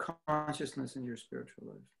 and consciousness in your spiritual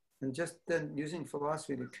life. And just then using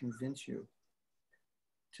philosophy to convince you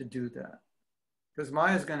to do that. Because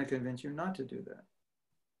Maya is going to convince you not to do that.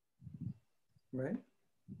 Right?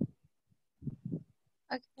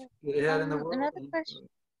 Okay. Get ahead in the world. Another question.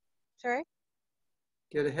 Sorry?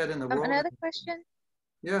 Get ahead in the world. Another question.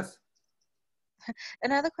 Yes.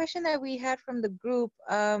 Another question that we had from the group,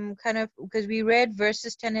 kind of, because we read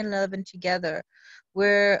verses 10 and 11 together,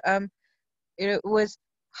 where it was,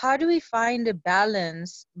 how do we find a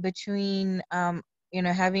balance between,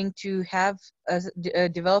 having to have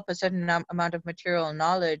develop a certain amount of material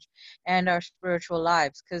knowledge and our spiritual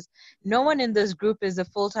lives? Because no one in this group is a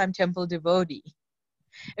full-time temple devotee.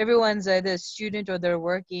 Everyone's either a student or they're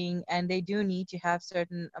working, and they do need to have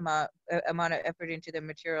certain amount of effort into their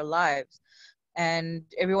material lives. And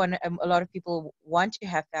everyone, a lot of people want to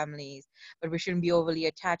have families, but we shouldn't be overly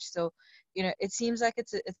attached. So, it seems like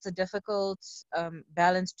it's a difficult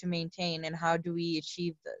balance to maintain. And how do we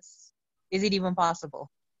achieve this? Is it even possible?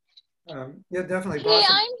 Yeah, definitely Hey,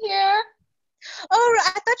 possible. I'm here. Oh,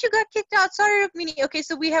 I thought you got kicked out. Sorry, Rukmini. Okay,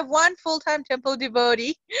 so we have one full-time temple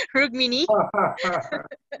devotee, Rukmini.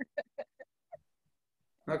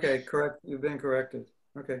 Okay, correct. You've been corrected.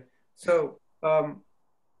 Okay, so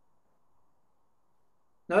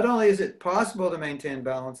not only is it possible to maintain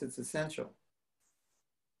balance, it's essential.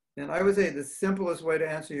 And I would say the simplest way to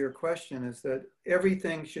answer your question is that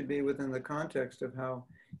everything should be within the context of how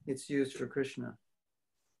it's used for Krishna.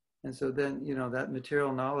 And so then, that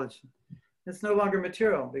material knowledge, it's no longer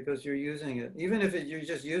material because you're using it. Even if you're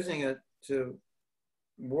just using it to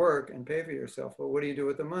work and pay for yourself, well, what do you do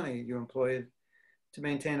with the money? You employ it to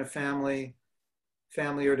maintain a family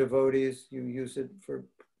or devotees. You use it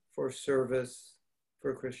for service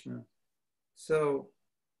for Krishna. So,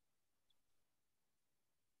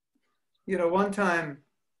 one time,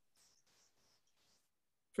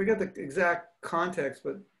 forget the exact context,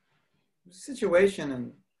 but situation,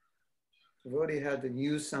 and devotee had to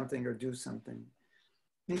use something or do something.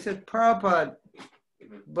 And he said, Prabhupada,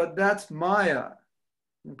 but that's Maya.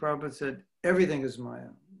 And Prabhupada said, everything is Maya,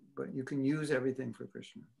 but you can use everything for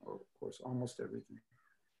Krishna, or of course, almost everything.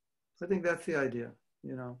 I think that's the idea,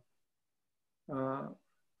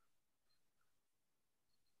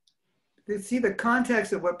 See, the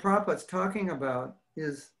context of what Prabhupada's talking about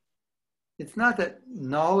is, it's not that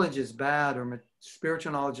knowledge is bad or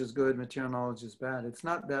spiritual knowledge is good, material knowledge is bad. It's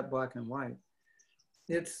not that black and white.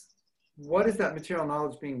 It's, what is that material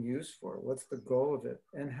knowledge being used for? What's the goal of it?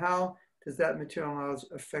 And how does that material knowledge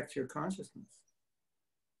affect your consciousness?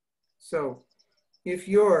 So if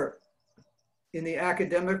you're in the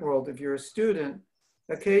academic world, if you're a student,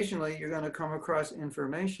 occasionally you're going to come across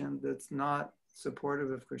information that's not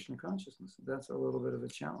supportive of Krishna consciousness. That's a little bit of a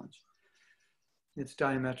challenge. It's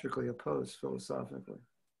diametrically opposed philosophically.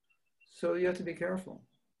 So you have to be careful.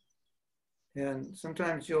 And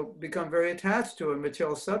sometimes you'll become very attached to a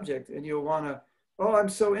material subject and you'll want to, oh, I'm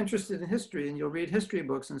so interested in history, and you'll read history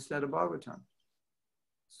books instead of Bhagavatam.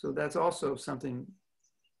 So that's also something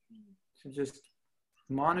to just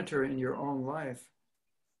monitor in your own life,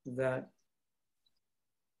 that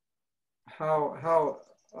how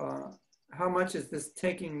much is this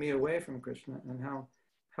taking me away from Krishna, and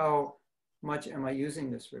how much am I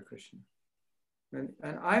using this for Krishna? And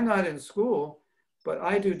I'm not in school, but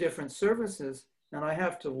I do different services, and I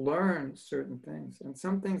have to learn certain things. And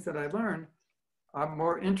some things that I learn, I'm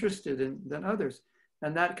more interested in than others.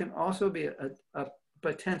 And that can also be a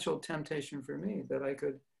potential temptation for me, that I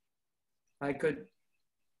could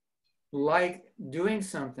like doing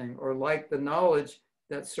something or like the knowledge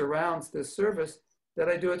that surrounds this service, that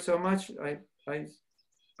I do it so much, I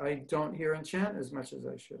don't hear and chant as much as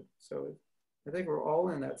I should. So I think we're all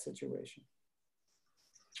in that situation,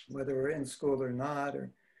 whether we're in school or not,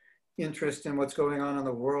 or interest in what's going on in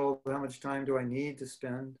the world, how much time do I need to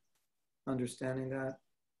spend understanding that.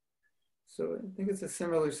 So I think it's a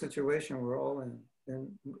similar situation we're all in.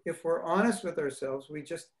 And if we're honest with ourselves, we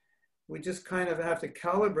just kind of have to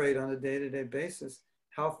calibrate on a day-to-day basis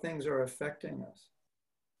how things are affecting us,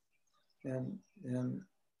 and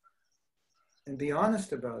be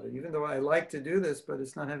honest about it. Even though I like to do this, but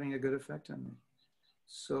it's not having a good effect on me.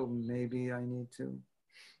 So maybe I need to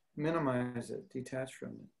minimize it, detach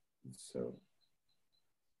from it. So,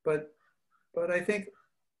 but I think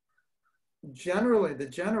generally the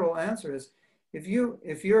general answer is, if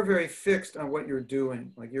you're very fixed on what you're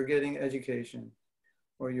doing, like you're getting education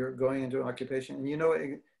or you're going into an occupation, and you know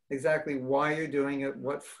exactly why you're doing it,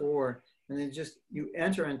 what for, and then you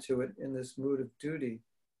enter into it in this mood of duty.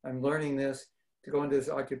 I'm learning this to go into this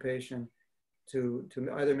occupation to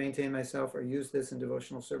either maintain myself or use this in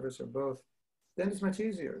devotional service, or both. Then it's much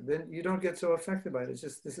easier. Then you don't get so affected by it. It's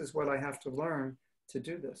just, this is what I have to learn to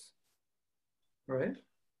do this, right?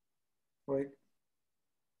 Like,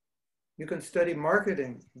 you can study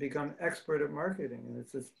marketing, become expert at marketing, and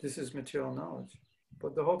this is material knowledge.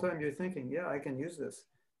 But the whole time you're thinking, yeah, I can use this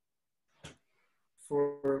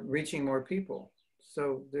for reaching more people.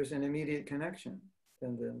 So there's an immediate connection,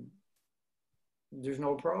 and then there's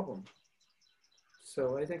no problem.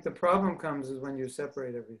 So I think the problem comes is when you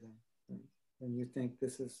separate everything, and you think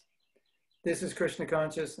this is Krishna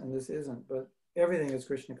conscious and this isn't. But everything is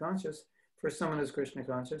Krishna conscious for someone who's Krishna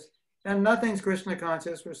conscious, and nothing's Krishna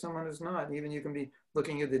conscious for someone who's not. Even you can be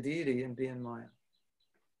looking at the deity and be in Maya,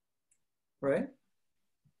 right?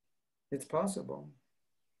 It's possible.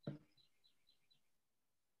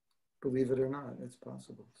 Believe it or not, it's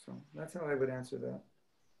possible. So that's how I would answer that.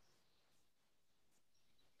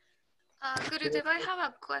 Gurudev, I have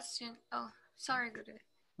a question. Oh, sorry, Gurudev.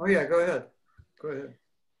 Oh yeah, go ahead. Go ahead.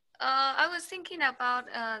 I was thinking about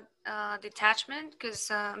detachment, because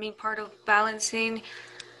I mean, part of balancing,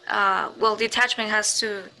 well, detachment has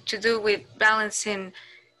to do with balancing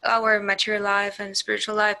our material life and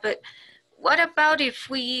spiritual life. But what about if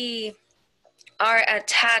we are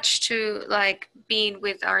attached to like being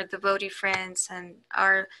with our devotee friends and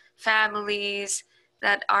our families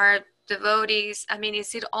that are devotees? I mean,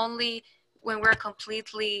 is it only when we're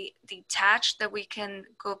completely detached that we can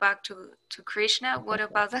go back to Krishna? What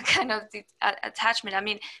about that kind of attachment? I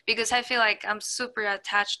mean, because I feel like I'm super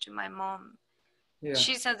attached to my mom. Yeah.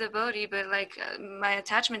 She's a devotee, but like my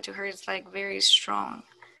attachment to her is like very strong.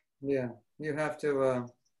 Yeah, you have to.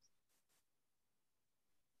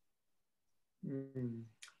 You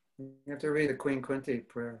have to read the Queen Kunti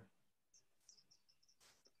prayer.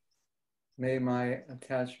 May my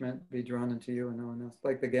attachment be drawn into you and no one else,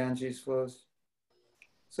 like the Ganges flows.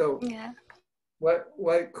 So yeah, what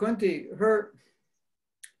Kunti,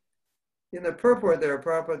 in the purport there,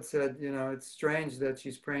 Prabhupada said, you know, it's strange that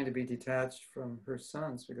she's praying to be detached from her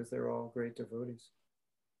sons because they're all great devotees.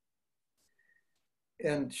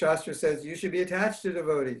 And Shastra says you should be attached to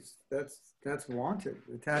devotees. That's wanted.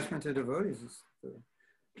 Attachment to devotees is the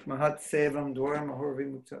Mahat Sevam Dwaram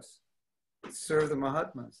Ahorvi Muktas. Serve the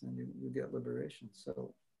Mahatmas and you get liberation.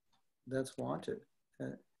 So that's wanted.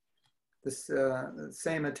 This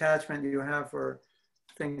same attachment you have for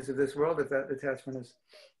things of this world, if that attachment is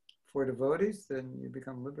for devotees, then you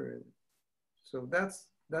become liberated. So that's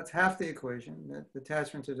half the equation. That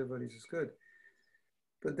attachment to devotees is good.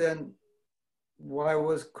 But then why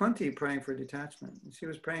was Kunti praying for detachment? She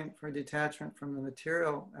was praying for detachment from the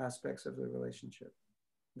material aspects of the relationship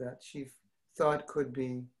that she thought could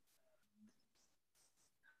be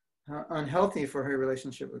unhealthy for her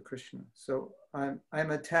relationship with Krishna. So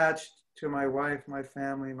I'm attached to my wife, my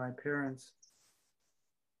family, my parents,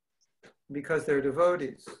 because they're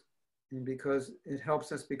devotees and because it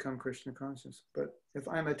helps us become Krishna conscious. But if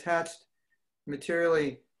I'm attached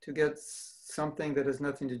materially to get something that has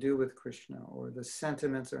nothing to do with Krishna, or the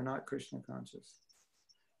sentiments are not Krishna conscious,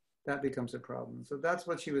 that becomes a problem. So that's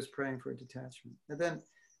what she was praying for, detachment. And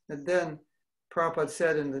then Prabhupada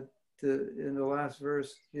said in the last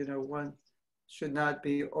verse, you know, one should not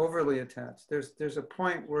be overly attached. There's a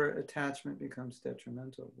point where attachment becomes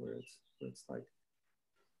detrimental, where it's like,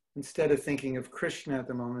 instead of thinking of Krishna at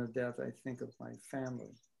the moment of death, I think of my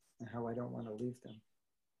family. and how I don't want to leave them.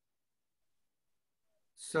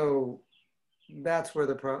 So that's where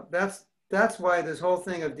that's why this whole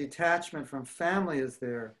thing of detachment from family is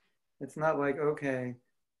there. It's not like, okay,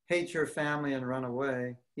 hate your family and run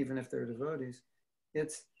away, even if they're devotees.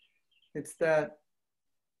 It's that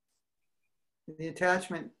the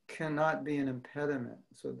attachment cannot be an impediment.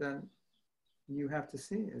 So then you have to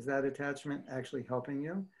see, is that attachment actually helping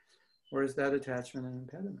you? Or is that attachment an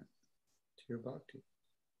impediment to your bhakti?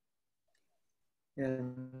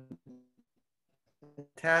 And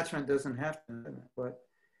attachment doesn't have to be, but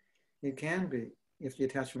it can be if the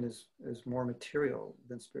attachment is more material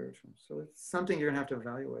than spiritual. So it's something you're going to have to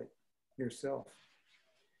evaluate yourself.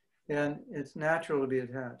 And it's natural to be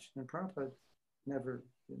attached. And Prabhupada never,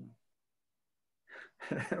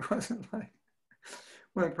 it wasn't like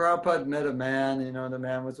when Prabhupada met a man, the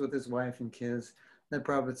man was with his wife and kids. Then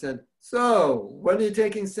Prabhupada said, so when are you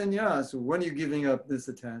taking sannyas? When are you giving up this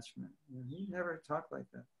attachment? He never talked like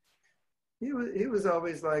that. He was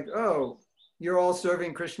always like, oh, you're all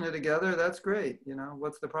serving Krishna together? That's great.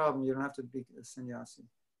 What's the problem? You don't have to be a sannyasi.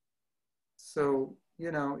 So,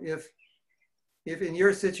 if in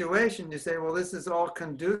your situation you say, well, this is all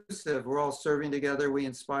conducive, we're all serving together, we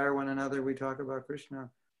inspire one another, we talk about Krishna,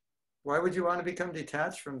 why would you want to become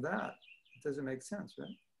detached from that? It doesn't make sense, right?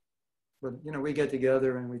 But, we get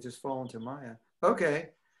together and we just fall into Maya. Okay,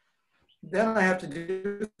 then I have to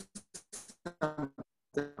do something.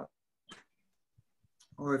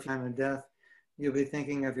 Or if you're in death, you'll be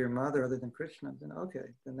thinking of your mother other than Krishna, then okay,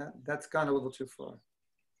 then that's gone a little too far.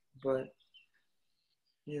 But,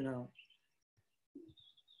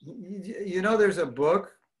 there's a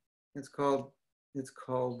book, it's called,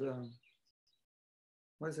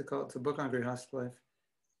 what is it called? It's a book on Grihastha life.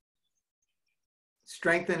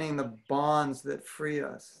 Strengthening the bonds that free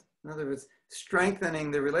us. In other words,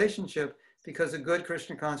 strengthening the relationship, because a good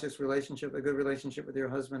Krishna conscious relationship, a good relationship with your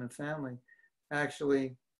husband and family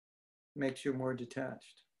actually makes you more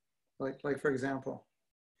detached. Like for example,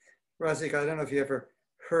 Rasik, I don't know if you ever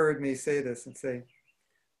heard me say this and say,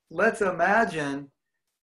 let's imagine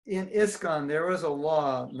in ISKCON, there was a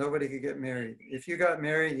law, nobody could get married. If you got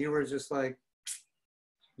married, you were just like,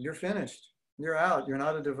 you're finished, you're out, you're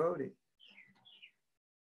not a devotee.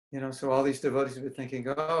 So all these devotees would be thinking,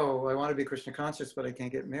 oh, I want to be Krishna conscious, but I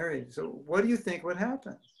can't get married. So what do you think would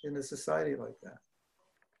happen in a society like that?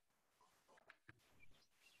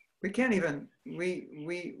 We can't even,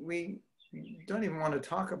 we don't even want to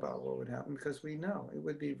talk about what would happen because we know it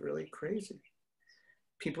would be really crazy.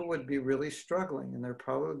 People would be really struggling, and there'd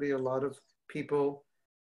probably be a lot of people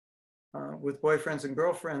with boyfriends and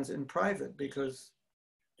girlfriends in private because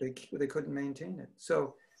they couldn't maintain it.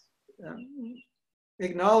 So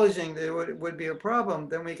acknowledging that it would be a problem,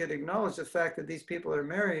 then we could acknowledge the fact that these people are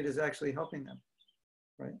married is actually helping them,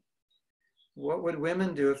 right? What would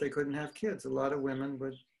women do if they couldn't have kids? A lot of women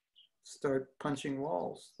would start punching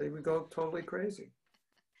walls. They would go totally crazy.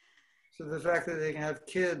 So the fact that they can have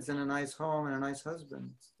kids and a nice home and a nice husband,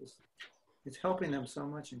 it's helping them so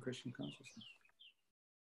much in Krishna consciousness.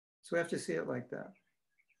 So we have to see it like that.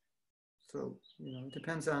 So, it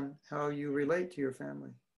depends on how you relate to your family.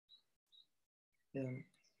 And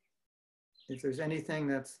if there's anything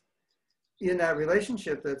that's in that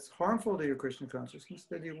relationship that's harmful to your Krishna consciousness,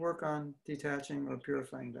 then you work on detaching or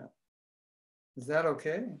purifying that. Is that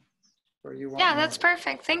okay? Or you want Yeah, more? that's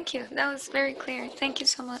perfect. Thank you. That was very clear. Thank you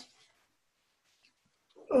so much.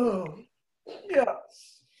 Oh, yeah.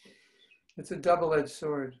 It's a double-edged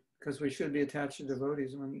sword because we should be attached to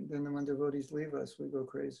devotees. When devotees leave us, we go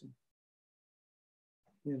crazy.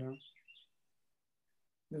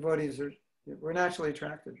 Devotees we're naturally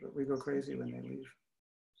attracted, but we go crazy when they leave.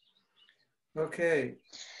 Okay.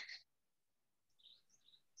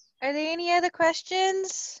 Are there any other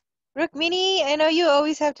questions? Rukmini, I know you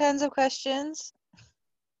always have tons of questions.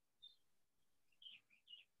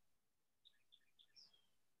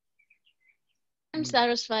 I'm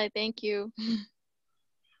satisfied, thank you.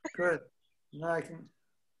 Good. Now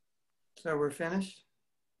so we're finished?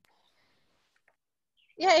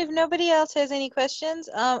 Yeah, if nobody else has any questions,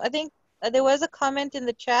 I think there was a comment in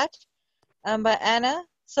the chat by Anna.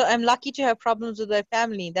 So I'm lucky to have problems with my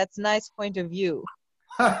family. That's a nice point of view.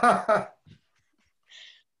 Anna,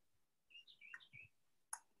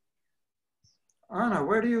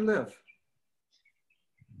 where do you live?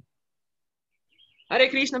 Hare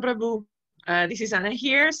Krishna Prabhu. This is Anna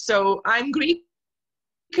here. So I'm Greek,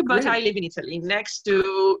 but I live in Italy, next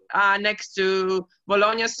to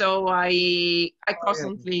Bologna. So I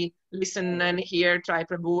constantly listen and hear Try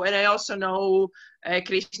Prabhu, and I also know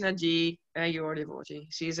Krishna Ji, your devotee.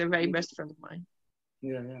 She's a very best friend of mine.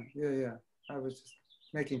 Yeah. I was just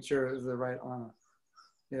making sure it was the right Anna.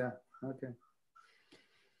 Yeah, okay.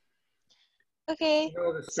 Okay. You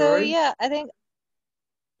know the So story? yeah, I think.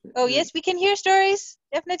 Oh yes, we can hear stories,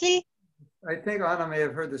 definitely. I think Anna may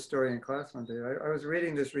have heard the story in class one day. I was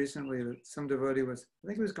reading this recently that some devotee was, I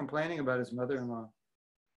think he was complaining about his mother-in-law,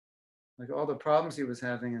 like all the problems he was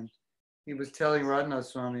having. And he was telling Radhanath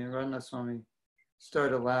Swami, and Radhanath Swami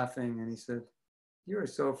started laughing and he said, "You are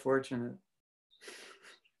so fortunate."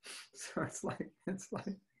 So it's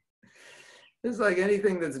like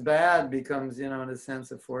anything that's bad becomes, in a sense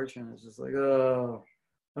of fortune. It's just like, oh,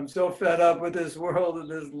 I'm so fed up with this world and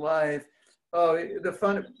this life. Oh,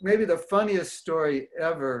 maybe the funniest story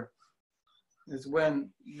ever is when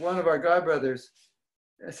one of our godbrothers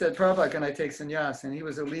said, "Prabhupada, can I take sannyas?" And he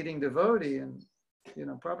was a leading devotee, and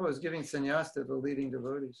Prabhupada was giving sannyas to the leading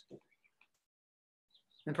devotees.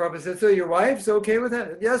 And Prabhupada said, "So your wife's okay with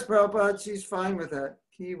that?" "Yes, Prabhupada, she's fine with that."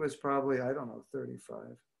 He was probably, I don't know,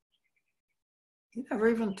 35. He never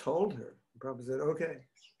even told her. Prabhupada said, "Okay,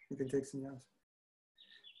 you can take sannyas."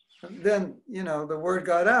 Then, the word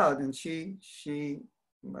got out, and she,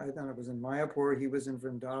 I don't know, it was in Mayapur, he was in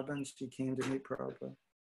Vrindavan, she came to meet Prabhupada.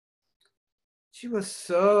 She was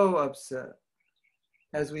so upset.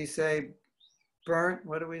 As we say,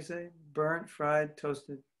 what do we say? Burnt, fried,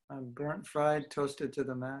 toasted to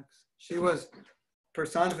the max. She was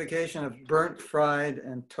personification of burnt, fried,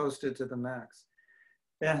 and toasted to the max.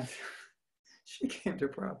 And she came to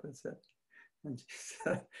Prabhupada and she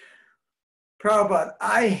said, "Prabhupada,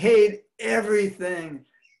 I hate everything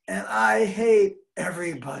and I hate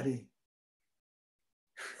everybody."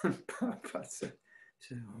 And Prabhupada said,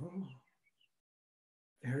 "Oh,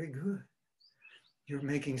 very good. You're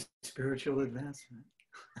making spiritual advancement."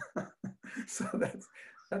 So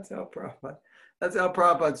that's how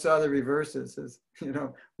Prabhupada saw the reverses. Is,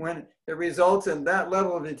 when it results in that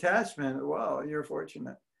level of detachment, well, you're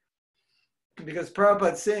fortunate. Because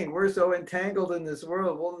Prabhupada's saying we're so entangled in this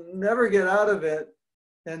world, we'll never get out of it.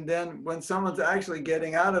 And then when someone's actually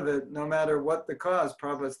getting out of it, no matter what the cause,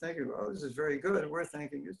 Prabhupada's thinking, "Oh, this is very good." And we're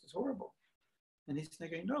thinking, "This is horrible." And he's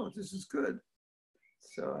thinking, "No, this is good."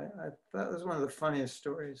 So I thought it was one of the funniest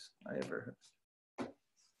stories I ever heard.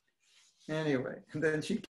 Anyway, and then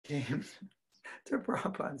she came to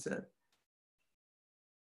Prabhupada and said,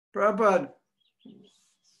 "Prabhupada,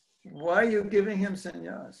 why are you giving him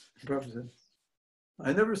sannyas?" Prabhupada said,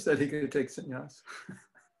 "I never said he could take sannyas."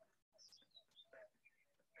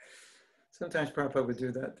 Sometimes Prabhupada would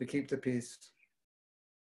do that to keep the peace.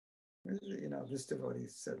 This devotee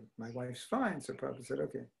said, "My wife's fine." So Prabhupada said,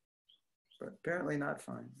 "Okay." But apparently not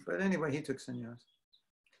fine. But anyway, he took sannyas.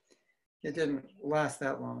 It didn't last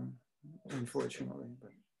that long, unfortunately.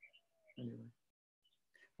 But anyway.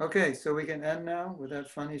 Okay, so we can end now with that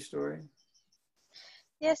funny story.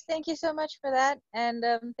 Yes, thank you so much for that, and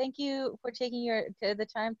thank you for taking the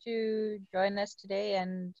time to join us today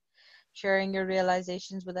and sharing your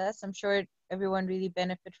realizations with us. I'm sure everyone really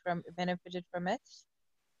benefited from it.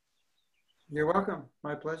 You're welcome.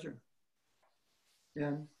 My pleasure.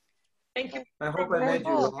 Yeah. Thank you. I hope I made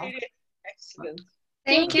you laugh. Excellent.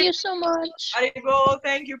 Thank you so much. Haribo,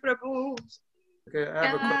 thank you, Prabhu. Okay, I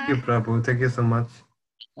have a question. Thank you, Prabhu. Thank you so much.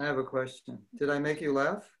 I have a question. Did I make you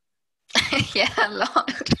laugh? Yeah, a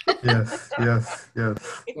lot. Yes.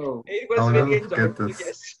 Oh, It was I'll very never forget enjoyable, this.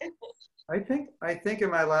 yes. I think in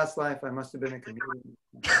my last life I must have been a comedian.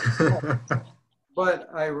 But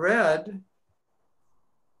I read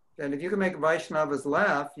that if you can make Vaishnavas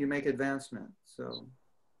laugh, you make advancement. So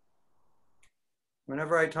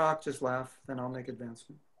whenever I talk, just laugh, then I'll make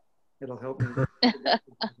advancement. It'll help me.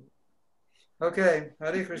 Okay,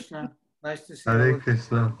 Hare Krishna. Nice to see you. Hare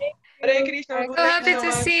Krishna. Hare Krishna, Prabhu, So thank happy you so to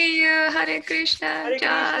much. see you. Hare Krishna. Hare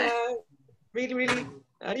Jai. Krishna. Really, really.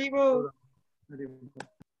 Haribo. Hare